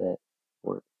that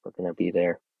we're going to be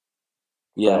there.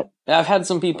 Yeah, I've had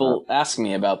some people ask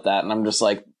me about that, and I'm just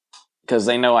like, because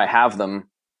they know I have them,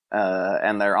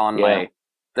 and they're on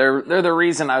they're the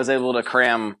reason I was able to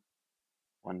cram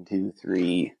 1, 2,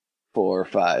 3, 4,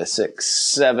 5, 6,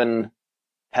 7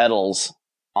 pedals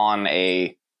on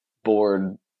a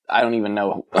board. I don't even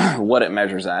know what it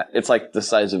measures at. It's like the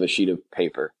size of a sheet of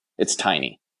paper. It's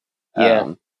tiny.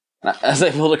 Yeah. I was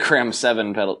able to cram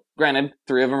 7 pedals. Granted,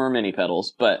 3 of them are mini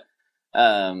pedals, but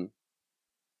and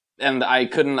I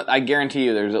guarantee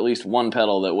you there's at least one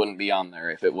pedal that wouldn't be on there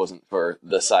if it wasn't for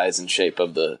the size and shape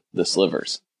of the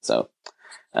slivers. So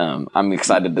I'm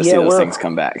excited to see those things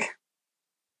come back.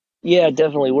 Yeah,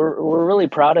 definitely. We're really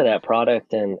proud of that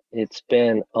product, and it's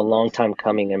been a long time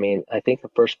coming. I mean, I think the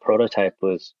first prototype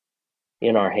was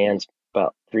in our hands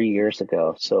about 3 years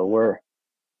ago. So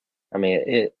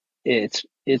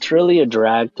it's really a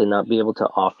drag to not be able to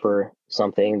offer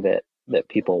something that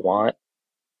people want.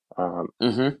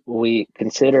 We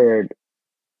considered,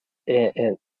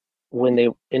 and when they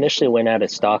initially went out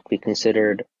of stock, we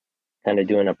considered kind of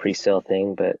doing a pre-sale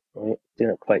thing, but we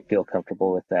didn't quite feel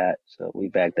comfortable with that, so we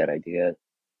bagged that idea.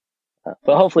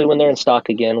 But hopefully, when they're in stock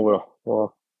again,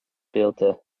 we'll be able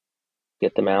to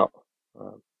get them out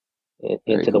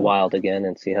into the wild again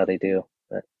and see how they do.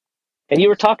 And you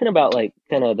were talking about like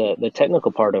kind of the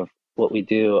technical part of what we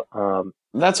do.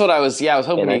 That's what I was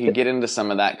hoping you could get into some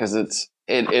of that, because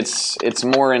it's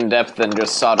more in depth than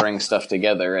just soldering stuff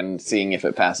together and seeing if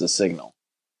it passes signal,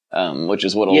 which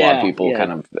is what a lot of people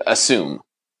kind of assume.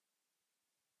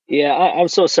 Yeah, I'm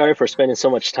so sorry for spending so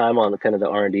much time on kind of the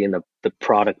R&D and the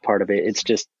product part of it. It's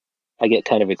just I get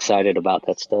kind of excited about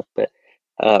that stuff, but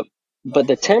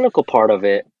the technical part of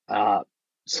it.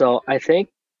 So I think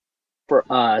for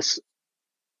us,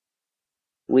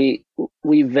 we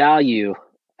value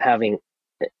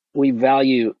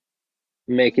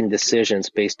making decisions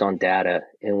based on data,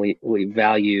 and we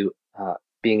value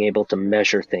being able to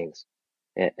measure things,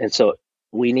 and so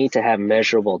we need to have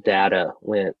measurable data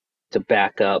to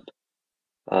back up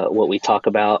what we talk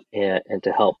about and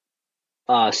to help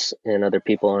us and other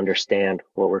people understand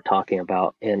what we're talking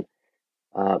about. And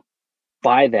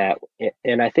by that,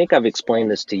 and I think I've explained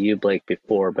this to you, Blake,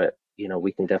 before, but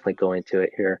we can definitely go into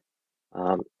it here.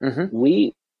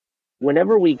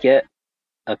 Whenever we get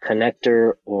a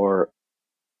connector or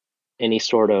any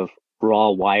sort of raw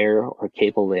wire or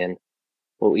cable in,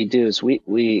 what we do is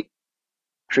we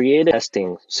create a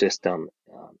testing system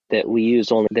that we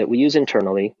use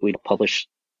internally. We don't publish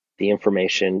the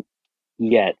information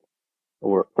yet.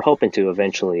 We're hoping to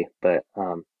eventually, but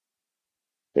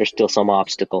there's still some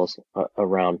obstacles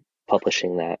around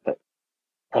publishing that. But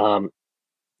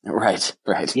right.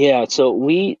 Yeah, so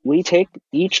we take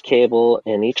each cable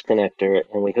and each connector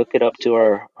and we hook it up to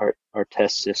our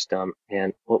test system.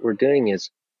 And what we're doing is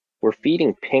we're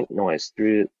feeding pink noise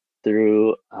through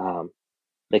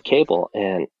the cable,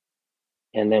 and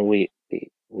then we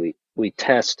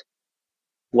test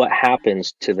what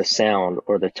happens to the sound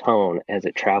or the tone as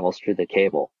it travels through the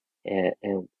cable, and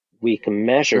we can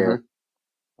measure.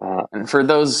 And for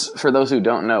those who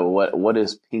don't know, what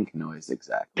is pink noise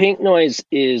exactly? Pink noise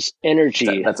is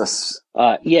energy.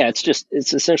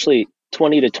 It's essentially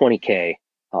 20 to 20K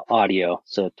audio,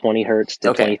 so 20 hertz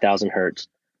to 20,000 hertz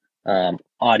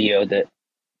audio that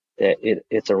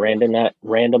it's a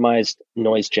randomized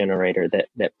noise generator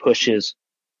that pushes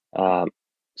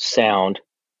sound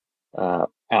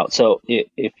out. So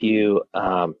if you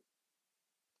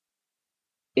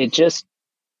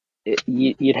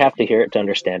you'd have to hear it to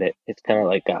understand it. It's kind of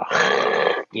like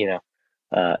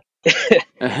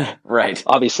right.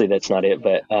 Obviously that's not it,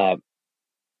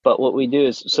 but what we do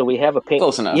is, so we have a pink.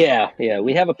 Close enough. Yeah,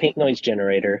 we have a pink noise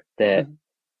generator that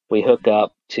we hook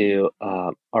up to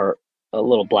a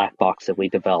little black box that we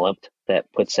developed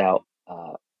that puts out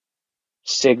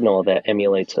signal that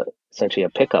emulates essentially a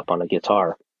pickup on a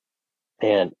guitar,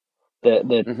 and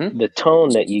the tone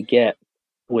that you get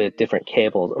with different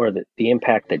cables, or the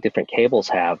impact that different cables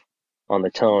have on the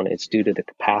tone, it's due to the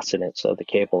capacitance of the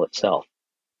cable itself.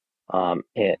 And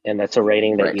that's a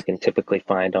rating that you can typically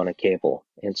find on a cable.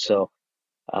 And so,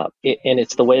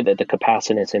 it's the way that the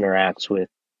capacitance interacts with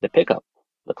the pickup,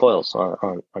 the coils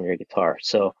on your guitar.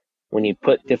 So when you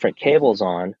put different cables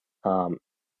on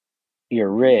your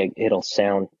rig, it'll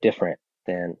sound different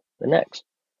than the next.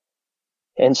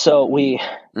 And so we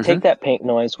take Mm-hmm. that paint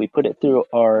noise, we put it through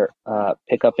our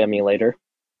pickup emulator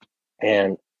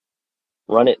and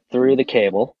run it through the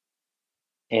cable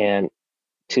and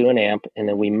to an amp, and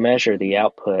then we measure the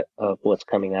output of what's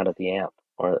coming out of the amp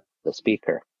or the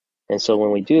speaker. And so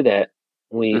when we do that,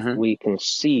 Mm-hmm. we can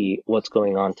see what's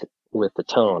going on with the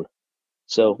tone.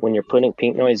 So when you're putting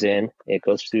pink noise in, it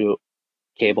goes through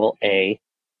cable A,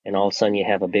 and all of a sudden you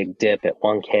have a big dip at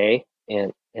 1K,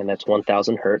 and that's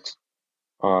 1,000 hertz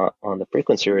on the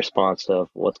frequency response of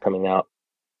what's coming out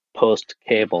post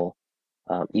cable.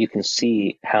 You can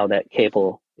see how that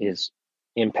cable is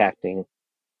impacting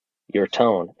your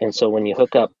tone. And so when you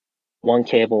hook up one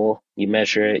cable, you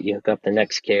measure it, you hook up the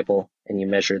next cable and you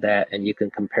measure that, and you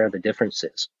can compare the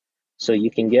differences. So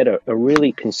you can get a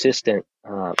really consistent,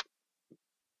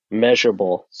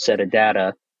 measurable set of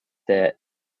data that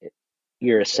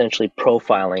you're essentially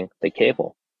profiling the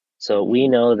cable. So we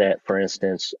know that, for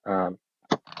instance,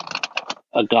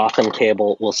 a Gotham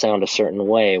cable will sound a certain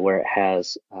way where it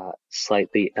has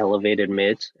slightly elevated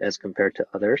mids as compared to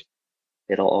others.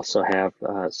 It'll also have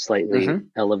slightly Mm-hmm.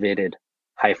 elevated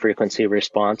high frequency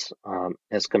response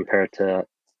as compared to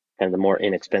kind of the more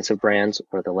inexpensive brands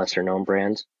or the lesser known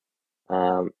brands.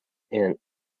 Um, and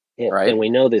and Right. we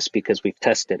know this because we've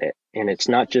tested it. And it's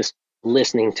not just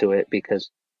listening to it, because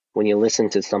when you listen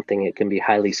to something, it can be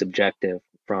highly subjective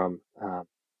from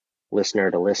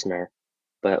listener to listener.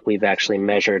 But we've actually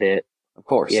measured it. Of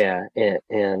course. Yeah,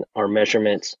 and our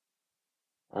measurements.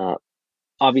 Uh,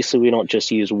 Obviously, we don't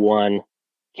just use one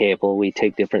cable. We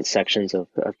take different sections of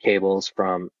cables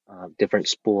from different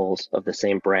spools of the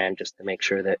same brand just to make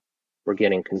sure that we're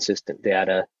getting consistent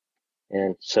data.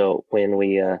 And so when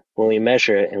we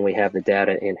measure it and we have the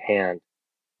data in hand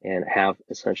and have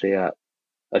essentially a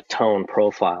tone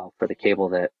profile for the cable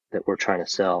that we're trying to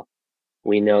sell,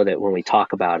 we know that when we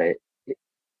talk about it,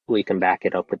 we can back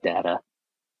it up with data.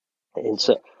 And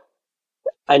so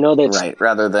I know that's, Right.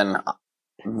 Rather than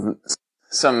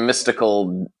some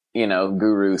mystical,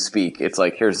 guru speak. It's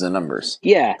like, here's the numbers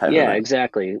type of yeah, thing.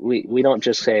 exactly. We don't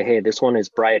just say, hey, this one is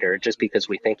brighter just because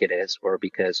we think it is, or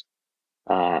because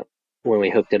uh, when we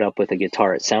hooked it up with a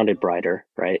guitar, it sounded brighter,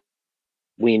 right?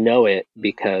 We know it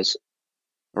because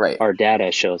Right. our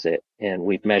data shows it, and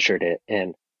we've measured it,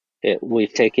 and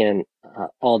we've taken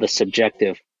all the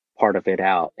subjective part of it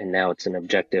out, and now it's an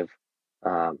objective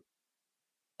um,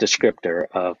 descriptor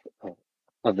of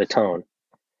the tone.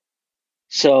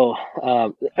 So,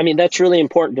 I mean, that's really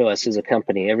important to us as a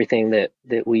company. Everything that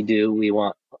we do, we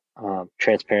want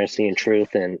transparency and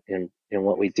truth in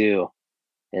what we do.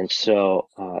 And so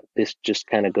this just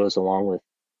kind of goes along with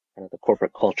the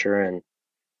corporate culture and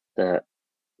the,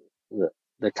 the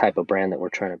the type of brand that we're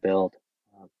trying to build.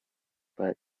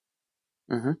 But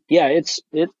Mm-hmm. yeah, it's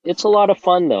a lot of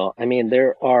fun though. I mean,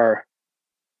 there are,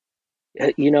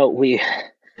 we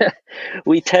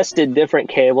we tested different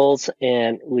cables,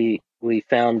 and we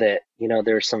found that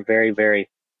there's some very very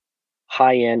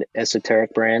high end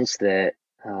esoteric brands that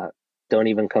don't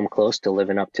even come close to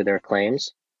living up to their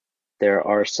claims. There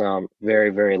are some very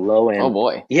very low Oh end.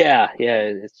 boy. Yeah,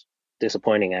 it's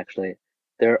disappointing actually.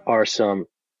 There are some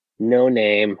no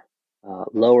name,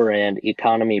 lower end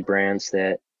economy brands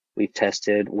that we've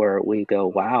tested where we go,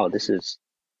 wow, this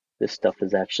stuff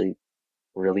is actually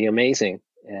really amazing.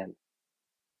 And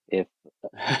if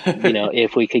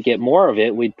if we could get more of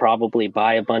it, we'd probably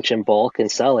buy a bunch in bulk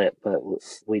and sell it, but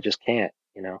we just can't.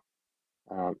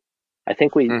 Um, I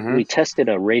think we Mm-hmm. tested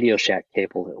a Radio Shack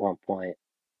cable at one point,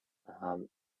 um,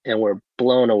 and we're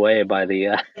blown away by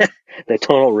the the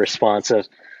tonal response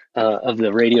of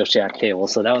the Radio Shack cable.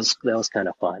 So that was kind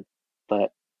of fun.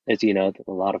 But as you know,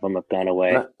 a lot of them have gone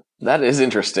away. That is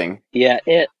interesting. Yeah,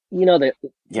 the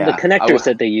Yeah. connectors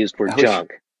that they used were I wish,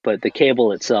 junk, but the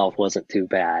cable itself wasn't too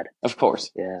bad. of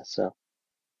course. Yeah, so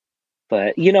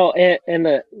but and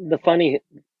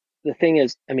the thing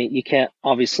is, I mean, you can't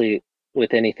obviously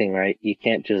with anything, right? You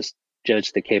can't just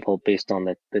judge the cable based on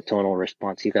the tonal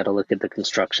response. You got to look at the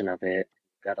construction of it.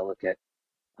 You got to look at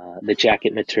the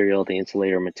jacket material, the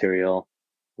insulator material,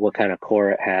 what kind of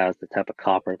core it has, the type of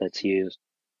copper that's used.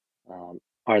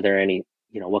 Are there any,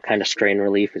 what kind of strain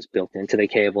relief is built into the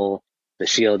cable, the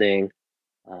shielding?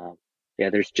 Um, yeah,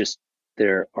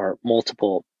 there are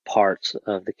multiple parts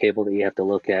of the cable that you have to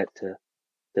look at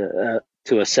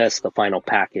to assess the final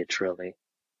package, really.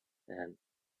 And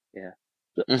yeah,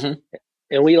 Mm-hmm.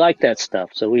 and we like that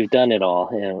stuff, so we've done it all,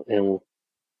 and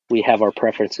we have our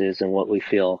preferences and what we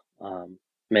feel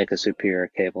make a superior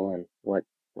cable and what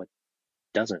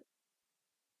doesn't.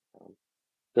 Um,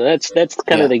 so that's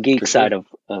kind of Yeah, the geek for side sure.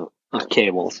 of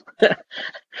cables,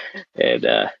 and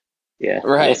yeah, that's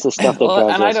Right. the stuff that Well,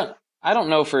 drives and I us. don't. I don't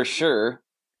know for sure.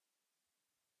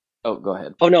 Oh, go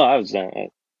ahead. Oh no, I was done.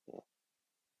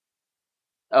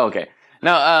 Oh, okay.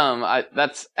 No, I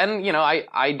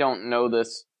don't know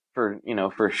this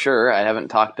for sure. I haven't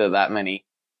talked to that many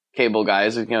cable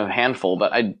guys, a handful,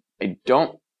 but I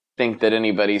don't think that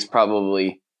anybody's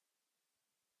probably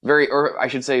or I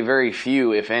should say very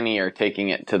few, if any, are taking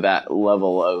it to that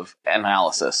level of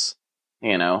analysis.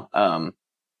 I'm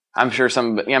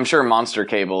sure Monster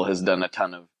Cable has done a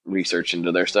ton of research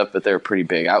into their stuff, but they're a pretty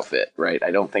big outfit, right?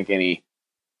 I don't think any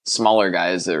smaller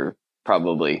guys are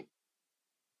probably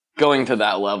going to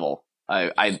that level.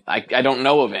 I don't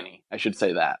know of any. I should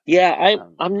say that. Yeah,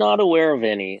 I'm not aware of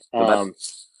any. So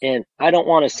And I don't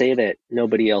want to say that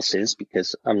nobody else is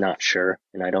because I'm not sure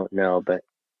and I don't know. But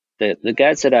the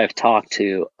guys that I've talked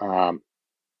to,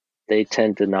 they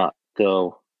tend to not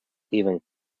go even.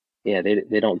 Yeah,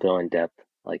 they don't go in depth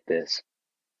like this.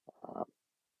 Um,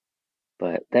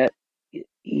 but that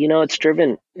it's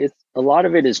driven. It's a lot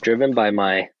of it is driven by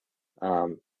my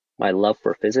love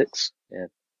for physics and.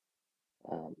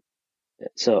 Um,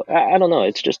 So I don't know.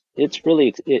 It's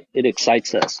really it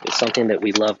excites us. It's something that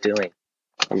we love doing.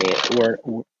 I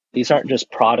mean, these aren't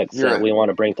just products that we want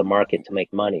to bring to market to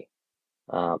make money.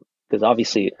 Because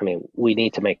obviously, I mean, we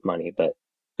need to make money, but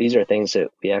these are things that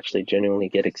we actually genuinely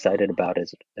get excited about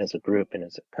as a group and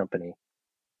as a company.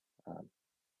 Um,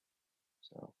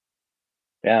 so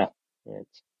yeah,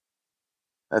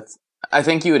 that's. I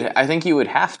think you would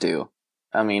have to.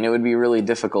 I mean, it would be really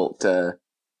difficult to.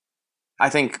 I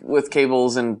think with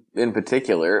cables in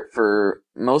particular, for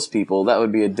most people, that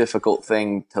would be a difficult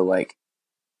thing to like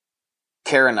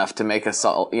care enough to make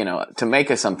to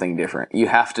make us something different. You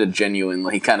have to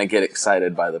genuinely kind of get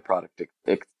excited by the product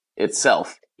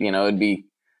itself. It'd be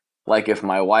like if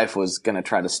my wife was going to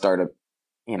try to start a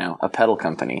pedal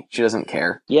company. She doesn't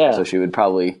care. Yeah. So she would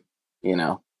probably,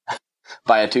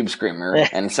 buy a tube screamer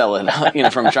and sell it,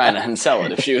 from China and sell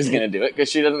it if she was going to do it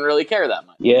because she doesn't really care that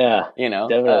much. Yeah.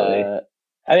 Definitely.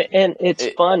 And it's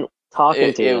fun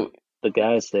talking to the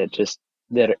guys that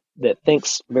that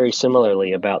thinks very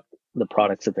similarly about the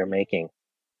products that they're making,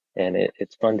 and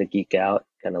it's fun to geek out,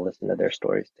 kind of listen to their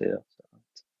stories too.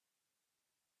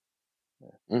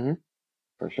 So.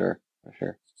 For sure.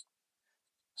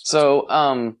 So,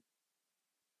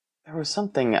 there was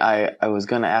something I was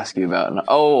going to ask you about, and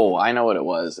I know what it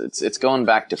was. It's going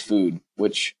back to food,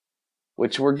 which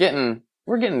we're getting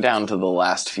down to the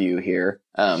last few here.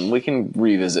 We can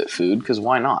revisit food because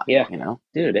why not? Yeah,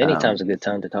 dude, anytime's a good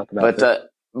time to talk about.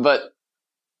 But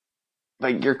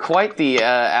you're quite the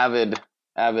avid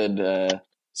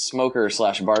smoker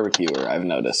 / barbecuer. I've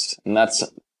noticed, and that's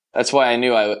why I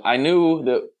knew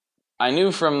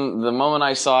from the moment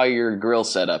I saw your grill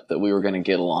setup that we were going to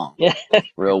get along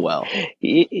real well.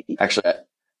 Actually,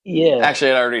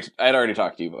 I'd already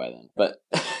talked to you by then, but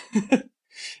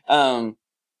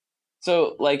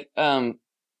so like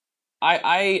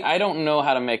I don't know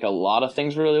how to make a lot of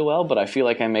things really well, but I feel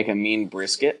like I make a mean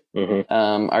brisket.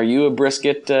 Mm-hmm. Are you a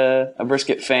brisket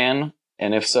fan?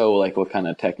 And if so, like what kind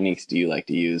of techniques do you like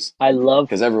to use?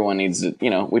 Because everyone needs to,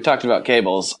 we talked about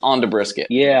cables, on to brisket.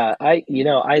 Yeah, I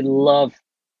love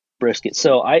brisket.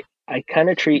 So I kind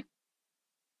of treat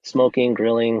smoking,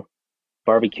 grilling,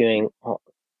 barbecuing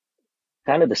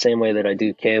kind of the same way that I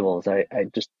do cables. I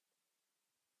just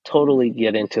totally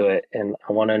get into it and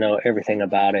I want to know everything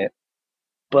about it.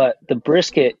 But the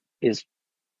brisket it's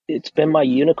been my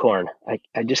unicorn. I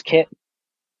just can't,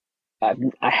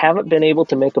 I haven't been able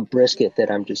to make a brisket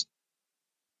that I'm just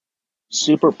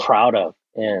super proud of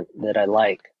and that I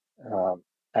like.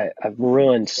 I've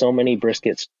ruined so many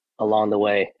briskets along the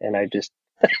way, and I just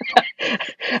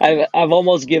I've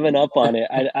almost given up on it.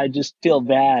 I just feel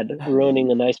bad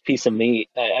ruining a nice piece of meat.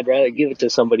 I'd rather give it to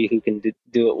somebody who can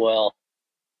do it well.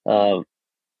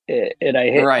 And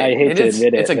I hate to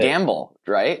admit it. It's a gamble,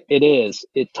 right? It is.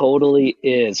 It totally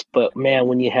is. But man,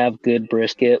 when you have good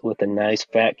brisket with a nice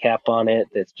fat cap on it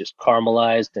that's just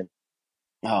caramelized and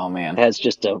has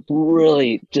just a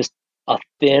really just a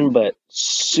thin but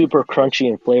super crunchy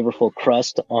and flavorful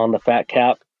crust on the fat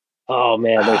cap. Oh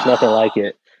man, there's nothing like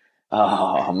it.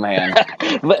 Oh man.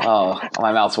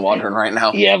 My mouth's watering right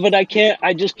now. Yeah, but I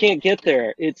just can't get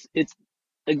there. It's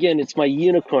my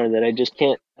unicorn that I just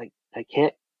can't I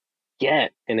can't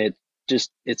get, and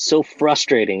it's so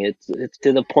frustrating. It's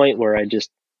to the point where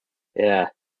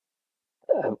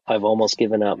I've almost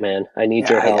given up, man. I need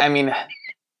your help. I mean,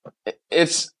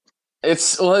 it's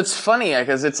funny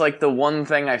because it's like the one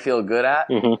thing I feel good at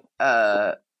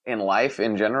in life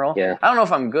in general. Yeah. I don't know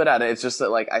if I'm good at it. It's just that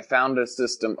like I found a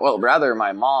system. Well, rather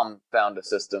my mom found a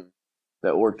system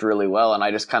that worked really well, and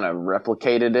I just kind of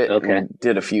replicated it and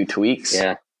did a few tweaks.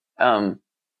 Yeah.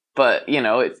 But you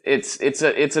know, it's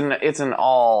an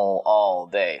all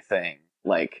day thing,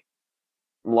 like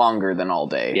longer than all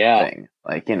day thing.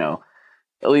 Like, you know,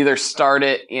 I'll either start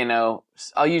it, you know,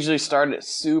 I'll usually start it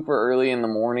super early in the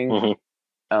morning.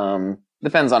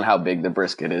 Depends on how big the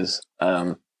brisket is.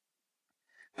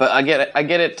 But I get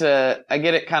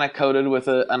it kind of coated with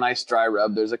a nice dry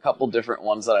rub. There's a couple different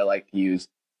ones that I like to use,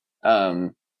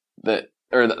 that'll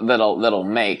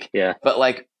make. Yeah. But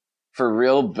like for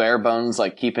real bare bones,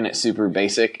 like keeping it super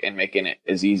basic and making it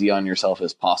as easy on yourself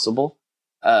as possible,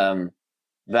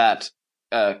 that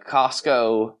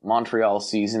Costco Montreal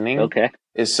seasoning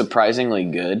is surprisingly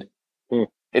good.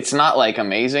 It's not like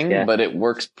amazing, but it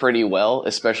works pretty well,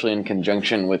 especially in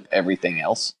conjunction with everything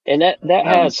else. And that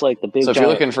has like the big. So if you're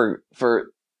looking for,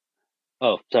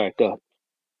 oh, sorry, go ahead.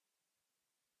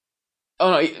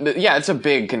 Oh no, yeah, it's a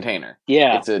big container.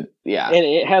 Yeah, and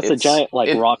it has a giant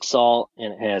rock salt,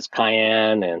 and it has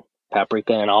cayenne and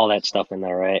paprika and all that stuff in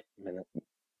there, right?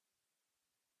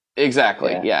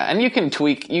 Exactly. Yeah, and you can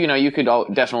tweak. You know, you could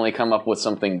definitely come up with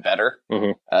something better.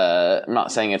 I'm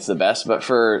not saying it's the best, but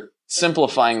for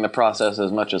simplifying the process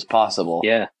as much as possible,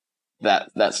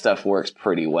 that stuff works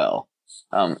pretty well.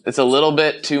 It's a little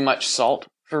bit too much salt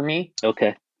for me.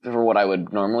 For what I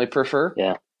would normally prefer.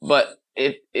 Yeah. But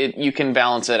you can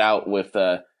balance it out with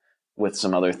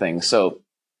some other things. So,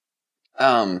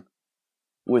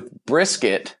 with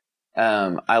brisket,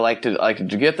 I like to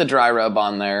get the dry rub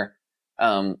on there,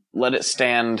 let it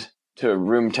stand to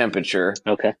room temperature.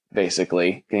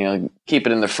 Basically, you know, keep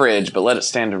it in the fridge, but let it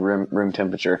stand to room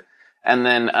temperature. And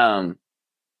then,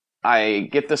 I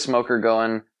get the smoker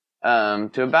going,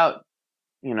 to about,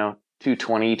 you know,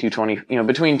 220, you know,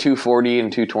 between 240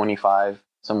 and 225,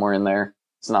 somewhere in there.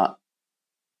 It's not,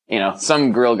 you know,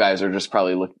 some grill guys are just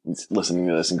probably listening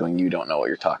to this and going, "You don't know what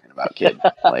you're talking about, kid."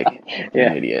 Like, you're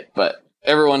an idiot. But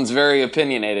everyone's very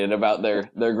opinionated about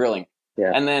their grilling.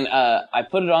 Yeah. And then, I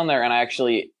put it on there and I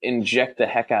actually inject the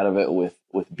heck out of it with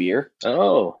beer.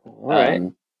 Oh, all right.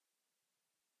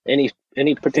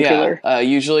 Any particular? Yeah,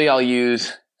 usually I'll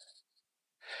use,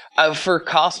 for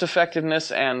cost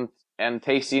effectiveness and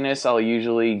tastiness, I'll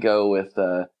usually go with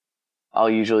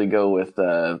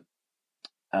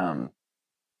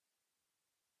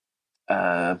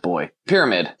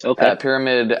Pyramid.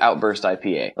 Pyramid Outburst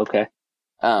IPA.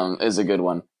 Is a good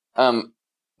one. Now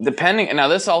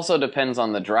this also depends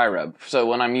on the dry rub. So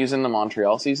when I'm using the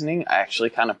Montreal seasoning, I actually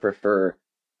kind of prefer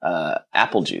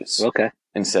apple juice.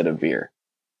 Instead of beer.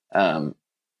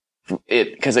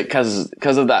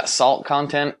 Because of that salt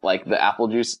content, like the apple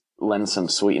juice lends some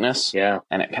sweetness. Yeah.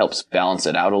 And it helps balance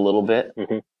it out a little bit.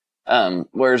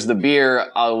 Whereas the beer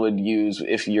I would use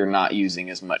if you're not using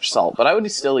as much salt, but I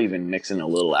would still even mix in a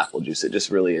little apple juice. It just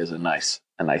really is a nice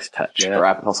touch, or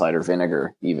apple cider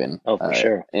vinegar even. Oh, for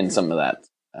sure. In some of that,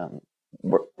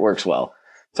 works well.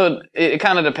 So it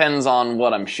kind of depends on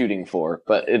what I'm shooting for,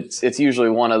 but it's usually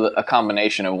a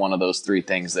combination of one of those three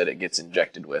things that it gets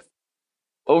injected with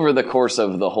over the course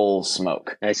of the whole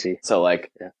smoke. I see. So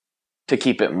to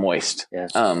keep it moist. Yeah.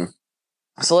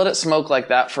 So let it smoke like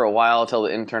that for a while until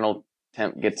the internal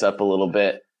temp gets up a little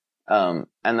bit. And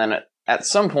then at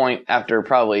some point after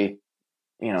probably,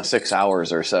 6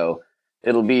 hours or so,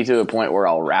 it'll be to a point where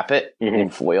I'll wrap it in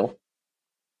foil.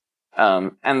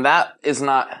 And that is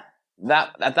not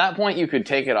that at that point you could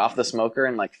take it off the smoker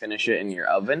and finish it in your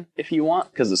oven if you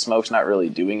want, because the smoke's not really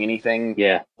doing anything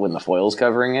when the foil's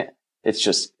covering it. It's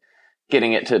just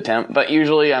getting it to temp. But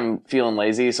usually I'm feeling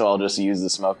lazy, so I'll just use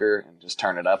the smoker and just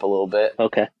turn it up a little bit.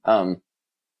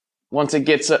 Once it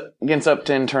gets up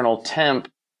to internal temp,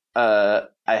 I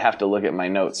have to look at my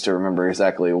notes to remember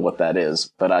exactly what that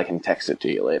is, but I can text it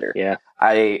to you later. Yeah.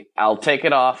 I'll take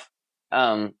it off,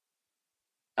 double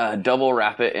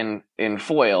wrap it in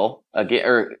foil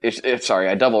again,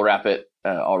 I double wrap it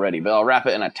already, but I'll wrap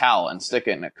it in a towel and stick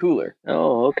it in a cooler.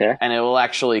 Oh, okay. And it will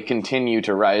actually continue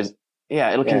to rise.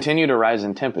 Yeah, it'll continue to rise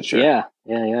in temperature. Yeah.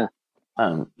 You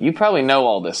probably know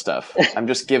all this stuff. I'm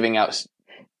just giving out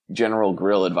general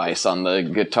grill advice on the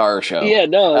guitar show. Yeah,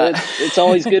 no, it's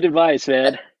always good advice,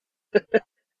 man.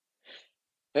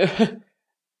 And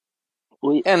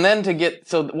then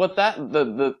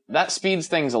that speeds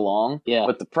things along. Yeah.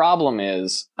 But the problem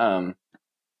is,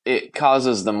 it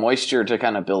causes the moisture to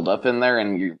kind of build up in there,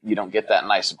 and you don't get that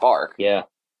nice bark. Yeah.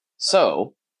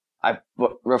 So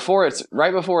before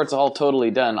it's all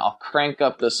totally done, I'll crank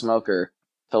up the smoker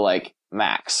to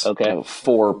max. Okay.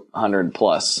 400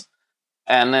 plus.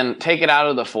 And then take it out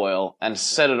of the foil and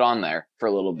set it on there for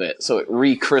a little bit so it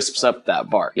re-crisps up that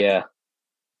bark. Yeah.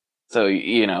 So,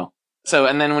 So,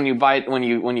 and then when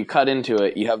you cut into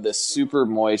it, you have this super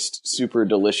moist, super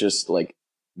delicious, like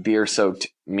beer soaked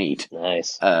meat.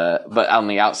 Nice. But on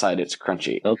the outside, it's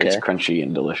crunchy. Okay. It's crunchy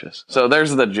and delicious. So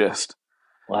there's the gist.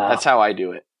 Wow. That's how I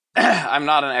do it. I'm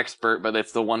not an expert, but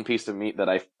it's the one piece of meat that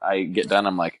I get done.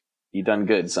 I'm like, you done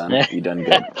good, son. You done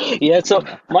good. Yeah. So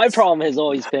my problem has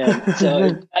always been,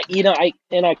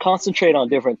 I concentrate on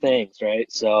different things,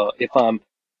 right? So if I'm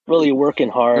really working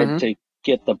hard to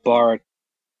get the bark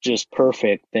just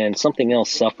perfect, then something else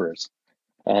suffers.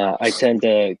 I tend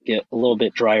to get a little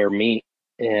bit drier meat,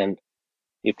 and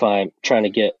if I'm trying to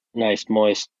get nice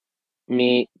moist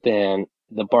meat, then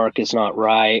the bark is not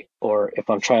right. Or if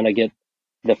I'm trying to get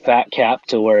the fat cap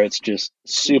to where it's just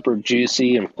super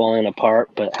juicy and falling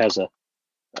apart, but has that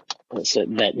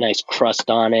nice crust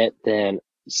on it, then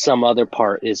some other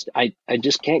part is I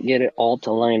just can't get it all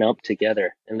to line up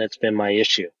together, and that's been my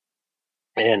issue.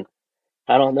 And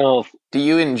I don't know if do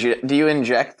you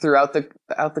inject throughout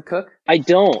the cook? I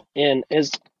don't, and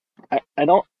as I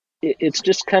don't. It's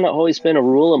just kind of always been a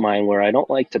rule of mine where I don't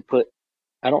like to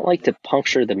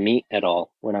puncture the meat at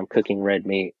all when I'm cooking red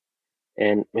meat,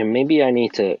 and maybe I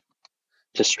need to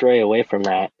stray away from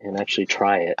that and actually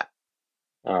try it.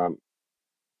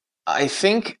 I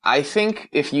think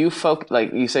if you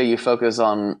like you say, you focus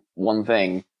on one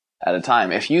thing at a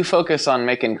time. If you focus on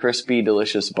making crispy,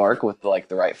 delicious bark with like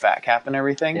the right fat cap and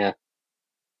everything, yeah.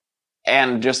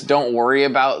 And just don't worry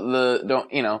about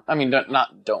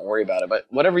don't worry about it, but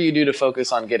whatever you do to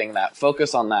focus on getting that,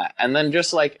 focus on that. And then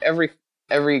just like every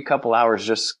couple hours,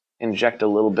 just inject a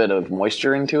little bit of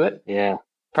moisture into it. Yeah.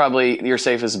 Probably your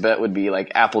safest bet would be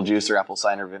like apple juice or apple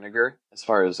cider vinegar as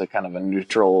far as a kind of a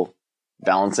neutral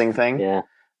balancing thing. Yeah.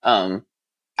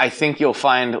 I think you'll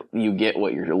find you get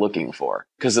what you're looking for,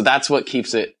 because that's what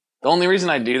keeps it. The only reason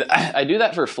I do that, I do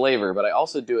that for flavor, but I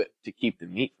also do it to keep the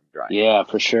meat from drying. Yeah,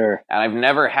 for sure. And I've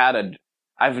never had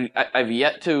I've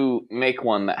yet to make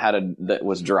one that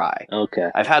was dry. Okay.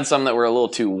 I've had some that were a little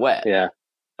too wet. Yeah.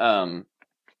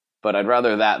 But I'd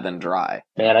rather that than dry.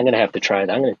 Man, I'm gonna have to try it.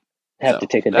 I'm gonna have to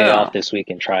take a day off this week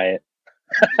and try it.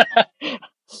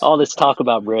 All this talk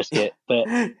about brisket, but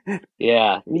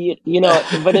yeah,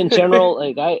 but in general,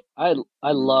 like I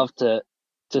love to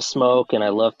smoke, and I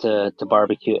love to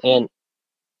barbecue. And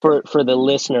for the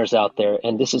listeners out there,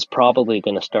 and this is probably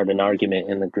going to start an argument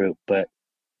in the group, but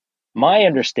my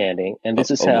understanding, and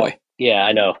this is how, boy. Yeah,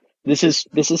 I know. This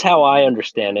is how I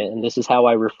understand it, and this is how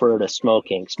I refer to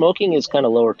smoking. Smoking is kind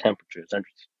of lower temperatures,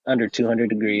 under 200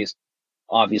 degrees.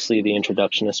 Obviously, the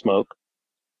introduction of smoke.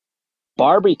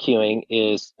 Barbecuing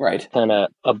is right, kind of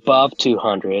above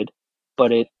 200,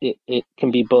 but it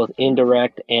can be both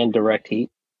indirect and direct heat.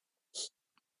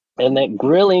 And that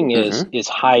grilling is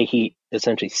high heat,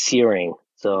 essentially searing.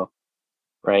 So,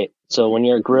 right. So when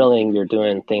you're grilling, you're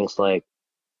doing things like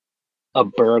a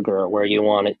burger where you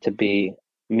want it to be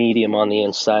medium on the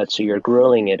inside. So you're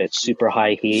grilling it at super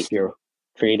high heat. You're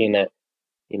creating that,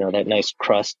 that nice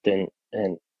crust, and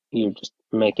you're just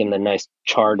making the nice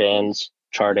charred ends,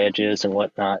 charred edges and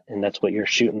whatnot. And that's what you're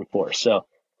shooting for. So,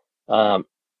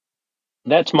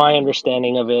 that's my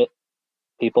understanding of it.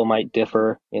 People might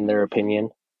differ in their opinion.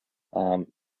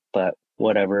 But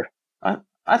whatever.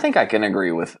 I think I can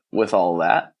agree with all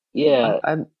that. Yeah.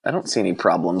 I don't see any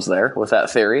problems there with that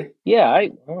theory. Yeah, I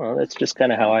don't know, that's just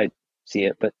kind of how I see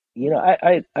it. But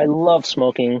I love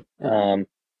smoking.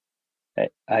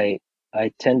 I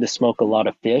tend to smoke a lot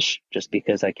of fish just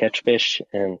because I catch fish,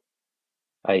 and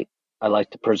I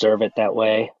like to preserve it that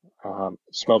way.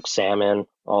 Smoke salmon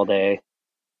all day.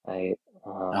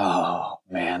 Oh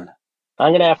man,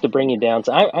 I'm gonna have to bring you down.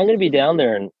 So I'm gonna be down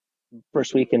there in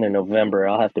first weekend in November.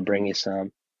 I'll have to bring you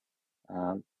some.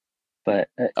 But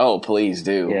please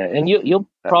do. Yeah, and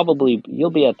you'll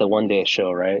be at the one-day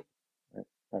show, right?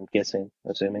 I'm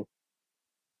assuming.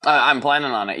 I'm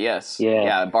planning on it. Yes.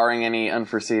 Yeah. Barring any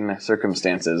unforeseen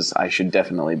circumstances, I should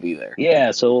definitely be there. Yeah,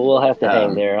 so we'll have to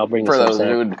hang there. I'll bring you for some. those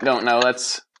who don't know,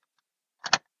 that's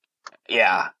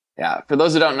yeah. For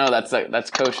those who don't know,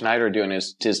 that's Coach Schneider doing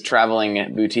his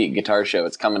traveling boutique guitar show.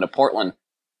 It's coming to Portland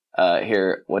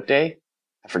here. What day?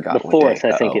 I forgot. The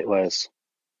 4th, I think it was.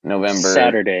 November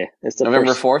Saturday. It's the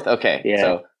November 4th. Okay. Yeah.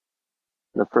 So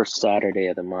the first Saturday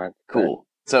of the month. Cool.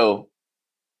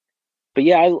 But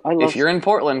yeah, I love. If you're in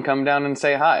Portland, come down and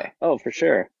say hi. Oh, for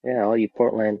sure. Yeah, all you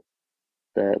Portland,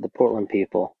 the Portland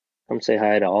people, come say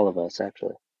hi to all of us,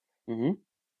 actually. Mm-hmm.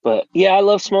 But yeah, I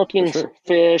love smoking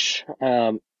fish.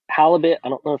 Halibut. I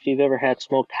don't know if you've ever had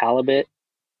smoked halibut.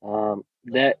 I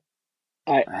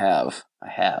have.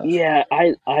 Yeah,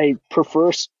 I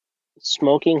prefer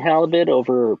smoking halibut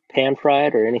over pan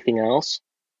fried or anything else.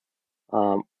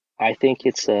 I think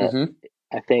it's Mm-hmm.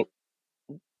 I think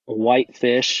white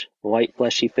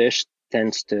fleshy fish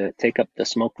tends to take up the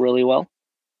smoke really well.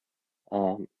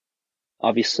 Um,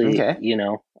 obviously, Okay.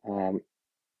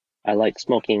 I like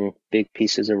smoking big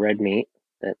pieces of red meat.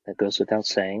 That goes without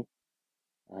saying.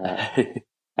 Uh,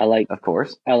 I like Of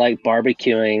course. I like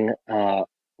barbecuing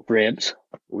ribs.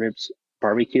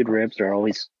 Barbecued ribs are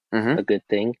always Mm-hmm. a good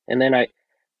thing. And then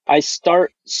I'd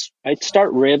start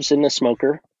ribs in the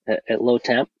smoker at low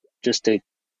temp just to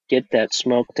get that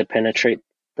smoke to penetrate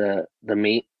the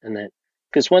meat, and then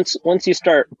because once you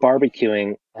start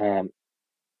barbecuing,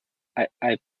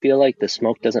 I feel like the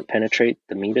smoke doesn't penetrate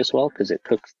the meat as well because it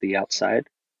cooks the outside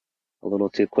a little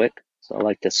too quick. So I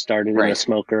like to start it in the Right.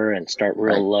 smoker and start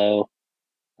real Right.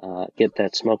 low, get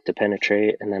that smoke to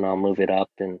penetrate, and then I'll move it up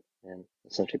and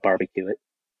essentially barbecue it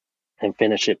and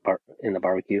finish it in the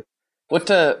barbecue. What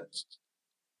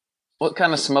what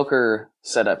kind of smoker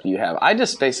setup do you have? I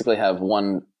just basically have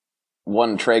one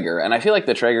Traeger, and I feel like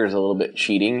the Traeger is a little bit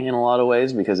cheating in a lot of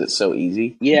ways because it's so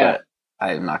easy. Yeah. But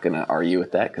I'm not going to argue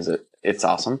with that because it's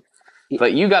awesome.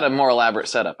 But you got a more elaborate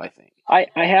setup, I think. I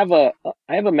have a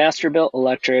Masterbuilt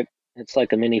electric. It's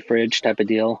like a mini fridge type of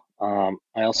deal. I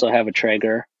also have a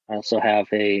Traeger. I also have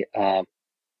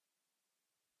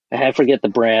I forget the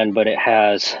brand, but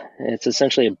it's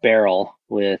essentially a barrel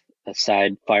with a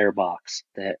side firebox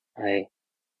that I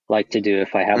like to do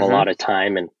if I have a Mm-hmm. lot of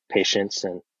time and patience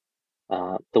and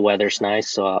the weather's nice.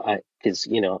 So because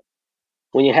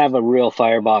when you have a real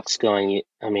firebox going,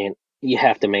 you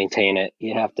have to maintain it.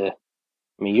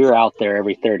 You're out there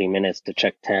every 30 minutes to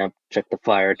check temp, check the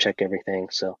fire, check everything.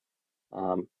 So,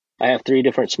 I have 3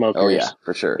 different Oh yeah, smokers.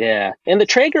 for sure. Yeah. And the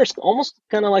Traeger's almost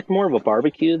kind of like more of a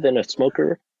barbecue than a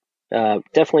smoker.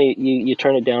 Definitely you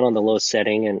turn it down on the low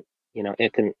setting and,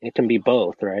 it can be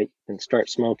both, right? You can start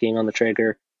smoking on the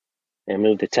Traeger and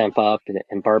move the temp up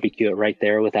and barbecue it right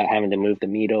there without having to move the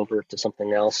meat over to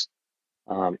something else.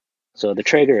 Um, so the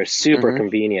Traeger is super Mm-hmm.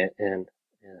 convenient and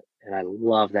I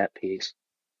love that piece.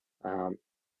 Um,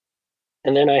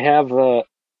 and then I have a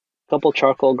couple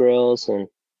charcoal grills and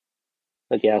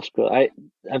a gas grill.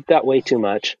 I've got way too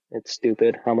much. It's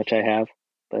stupid how much I have,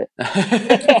 but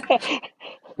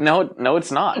No,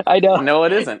 it's not. I know No,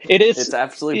 it isn't. it is. It's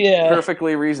absolutely Yeah,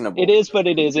 perfectly it reasonable. is, but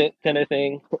it isn't kind of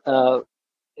thing. But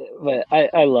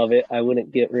I love it. I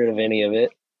wouldn't get rid of any of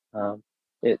it. Um,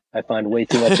 I find way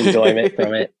too much enjoyment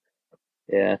from it.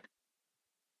 Yeah,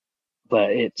 but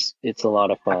it's a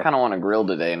lot of I fun. kind of want to grill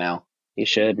today now. You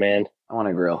should, man. I want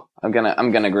to grill. I'm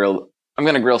gonna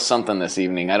grill something this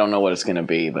evening. I don't know what it's gonna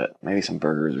be, but maybe some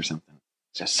burgers or something.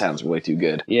 It just sounds way too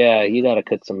good. Yeah, you gotta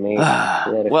cook some meat.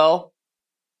 Well,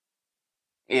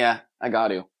 yeah, I got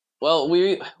to. Well,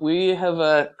 we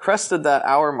have crested that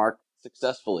hour mark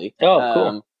successfully. Oh,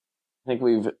 cool. I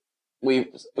think we've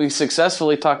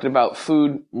successfully talked about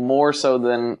food more so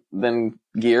than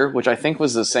gear, which I think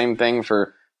was the same thing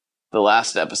for the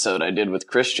last episode I did with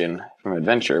Christian from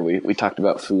Adventure. We talked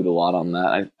about food a lot on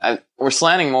that. We're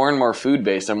slanting more and more food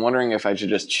based. I'm wondering if I should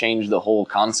just change the whole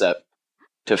concept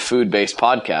to food based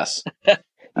podcasts.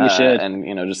 You should. And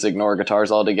just ignore guitars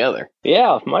altogether.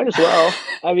 Yeah, might as well.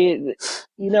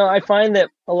 I find that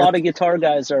a lot of guitar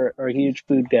guys are huge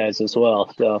food guys as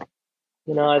well. So,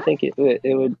 I think it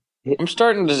would. I'm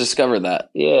starting to discover that.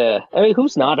 Yeah,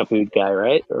 who's not a food guy,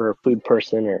 right? Or a food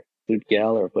person or food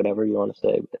gal or whatever you want to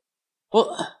say. But.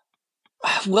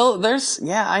 Well,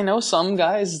 I know some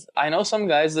guys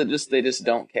that they just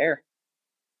don't care.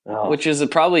 Oh. Which is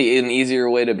probably an easier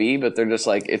way to be, but they're just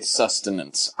like, it's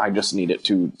sustenance. I just need it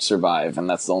to survive, and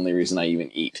that's the only reason I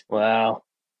even eat. Wow.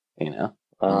 Wow.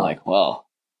 I'm like, well,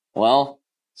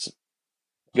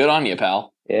 good on you,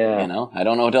 pal. Yeah. I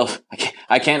don't know what else.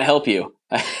 I can't help you.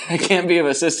 I can't be of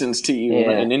assistance to you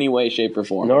in any way, shape, or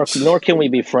form. Nor can we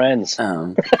be friends.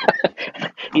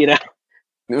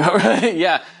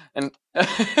 Yeah. And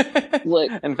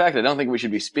Look, in fact, I don't think we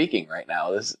should be speaking right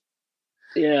now.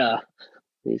 Yeah.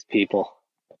 These people.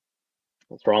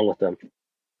 What's wrong with them?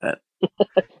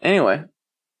 Anyway,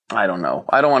 I don't know.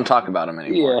 I don't want to talk about them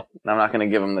anymore. Yeah. I'm not going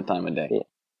to give them the time of day. Yeah.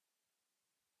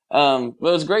 But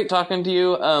it was great talking to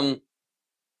you.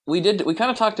 We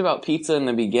kind of talked about pizza in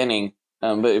the beginning.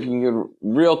 But if you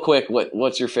could real quick,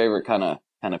 what's your favorite kind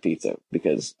of pizza?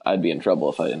 Because I'd be in trouble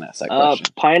if I didn't ask that question.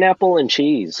 Pineapple and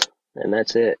cheese, and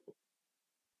that's it.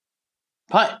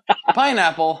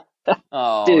 Pineapple.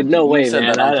 Oh, dude, no way, said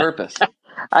man. That on purpose.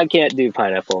 I can't do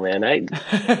pineapple, man.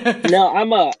 No,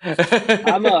 I'm a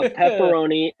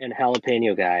pepperoni and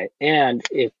jalapeno guy. And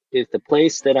if the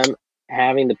place that I'm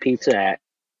having the pizza at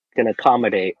can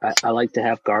accommodate, I like to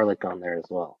have garlic on there as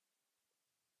well.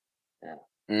 Yeah.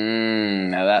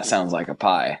 Now that sounds like a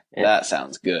pie. That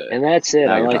sounds good. And that's it.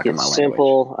 Now I you're like talking it my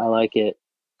simple. language. I like it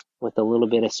with a little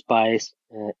bit of spice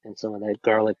and some of that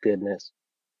garlic goodness.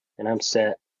 And I'm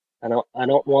set. I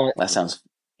don't want, That sounds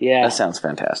yeah,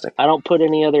 fantastic. I don't put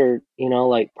any other,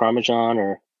 like Parmesan,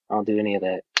 or I don't do any of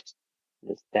that.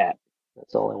 Just that.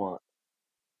 That's all I want.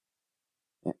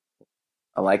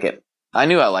 I like it. I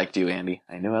knew I liked you, Andy.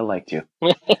 I knew I liked you.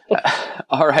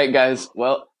 All right, guys.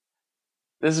 Well,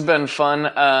 this has been fun.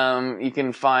 You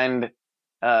can find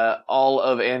all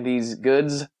of Andy's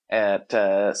goods at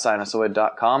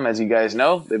Sinasoid.com. As you guys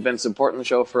know, they've been supporting the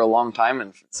show for a long time,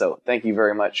 and so thank you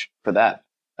very much for that,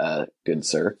 good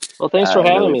sir. Well, thanks for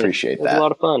having really me. Appreciate It was that. a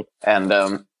lot of fun.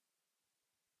 And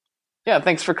yeah,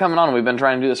 thanks for coming on. We've been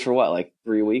trying to do this for what, like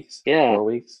 3 weeks? Yeah. 4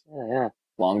 weeks? Yeah.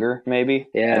 Longer, maybe?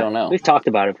 Yeah. I don't know. We've talked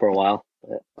about it for a while.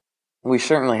 But... We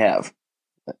certainly have.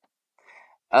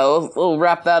 We'll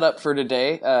wrap that up for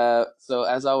today. So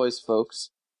as always,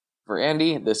 folks, for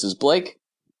Andy, this is Blake.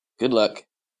 Good luck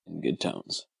and good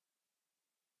tones.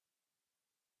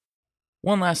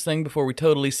 One last thing before we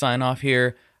totally sign off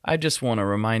here. I just want to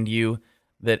remind you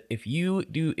that if you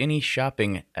do any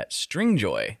shopping at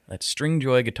Stringjoy, that's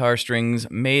Stringjoy guitar strings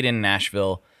made in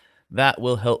Nashville, that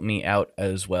will help me out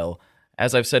as well.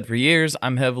 As I've said for years,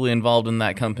 I'm heavily involved in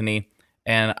that company,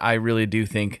 and I really do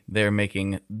think they're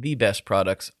making the best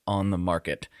products on the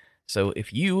market. So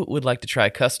if you would like to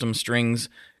try custom strings,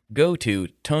 go to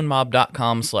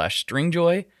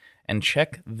tonemob.com/stringjoy and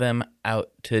check them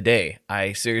out today.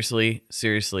 I seriously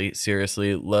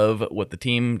love what the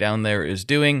team down there is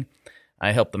doing.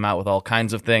 I help them out with all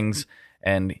kinds of things,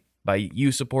 and by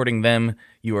you supporting them,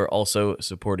 you are also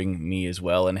supporting me as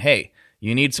well. And hey,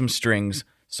 you need some strings,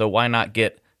 so why not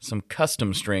get some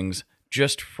custom strings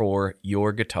just for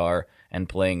your guitar and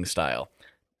playing style?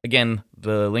 Again,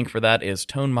 the link for that is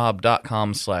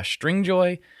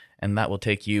tonemob.com/stringjoy, and that will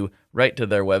take you right to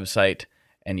their website,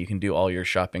 and you can do all your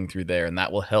shopping through there, and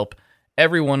that will help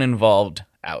everyone involved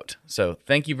out. So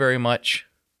thank you very much.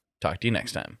 Talk to you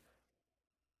next time.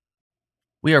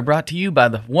 We are brought to you by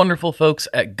the wonderful folks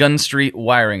at Gun Street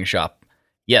Wiring Shop.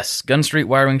 Yes, Gun Street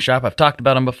Wiring Shop. I've talked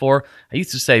about them before. I used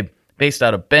to say based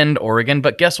out of Bend, Oregon,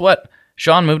 but guess what?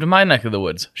 Sean moved to my neck of the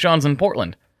woods. Sean's in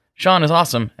Portland. Sean is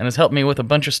awesome and has helped me with a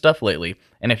bunch of stuff lately.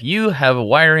 And if you have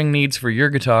wiring needs for your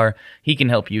guitar, he can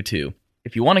help you too.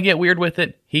 If you want to get weird with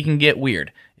it, he can get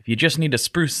weird. If you just need to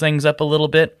spruce things up a little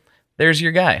bit, there's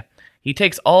your guy. He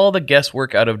takes all the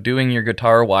guesswork out of doing your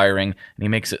guitar wiring, and he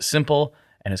makes it simple,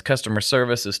 and his customer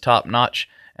service is top-notch,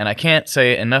 and I can't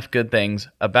say enough good things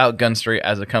about Gun Street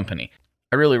as a company.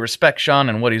 I really respect Sean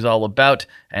and what he's all about,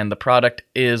 and the product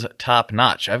is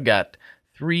top-notch. I've got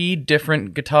 3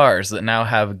 different guitars that now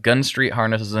have Gun Street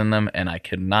harnesses in them, and I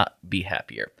could not be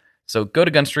happier. So go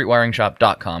to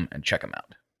gunstreetwiringshop.com and check them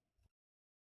out.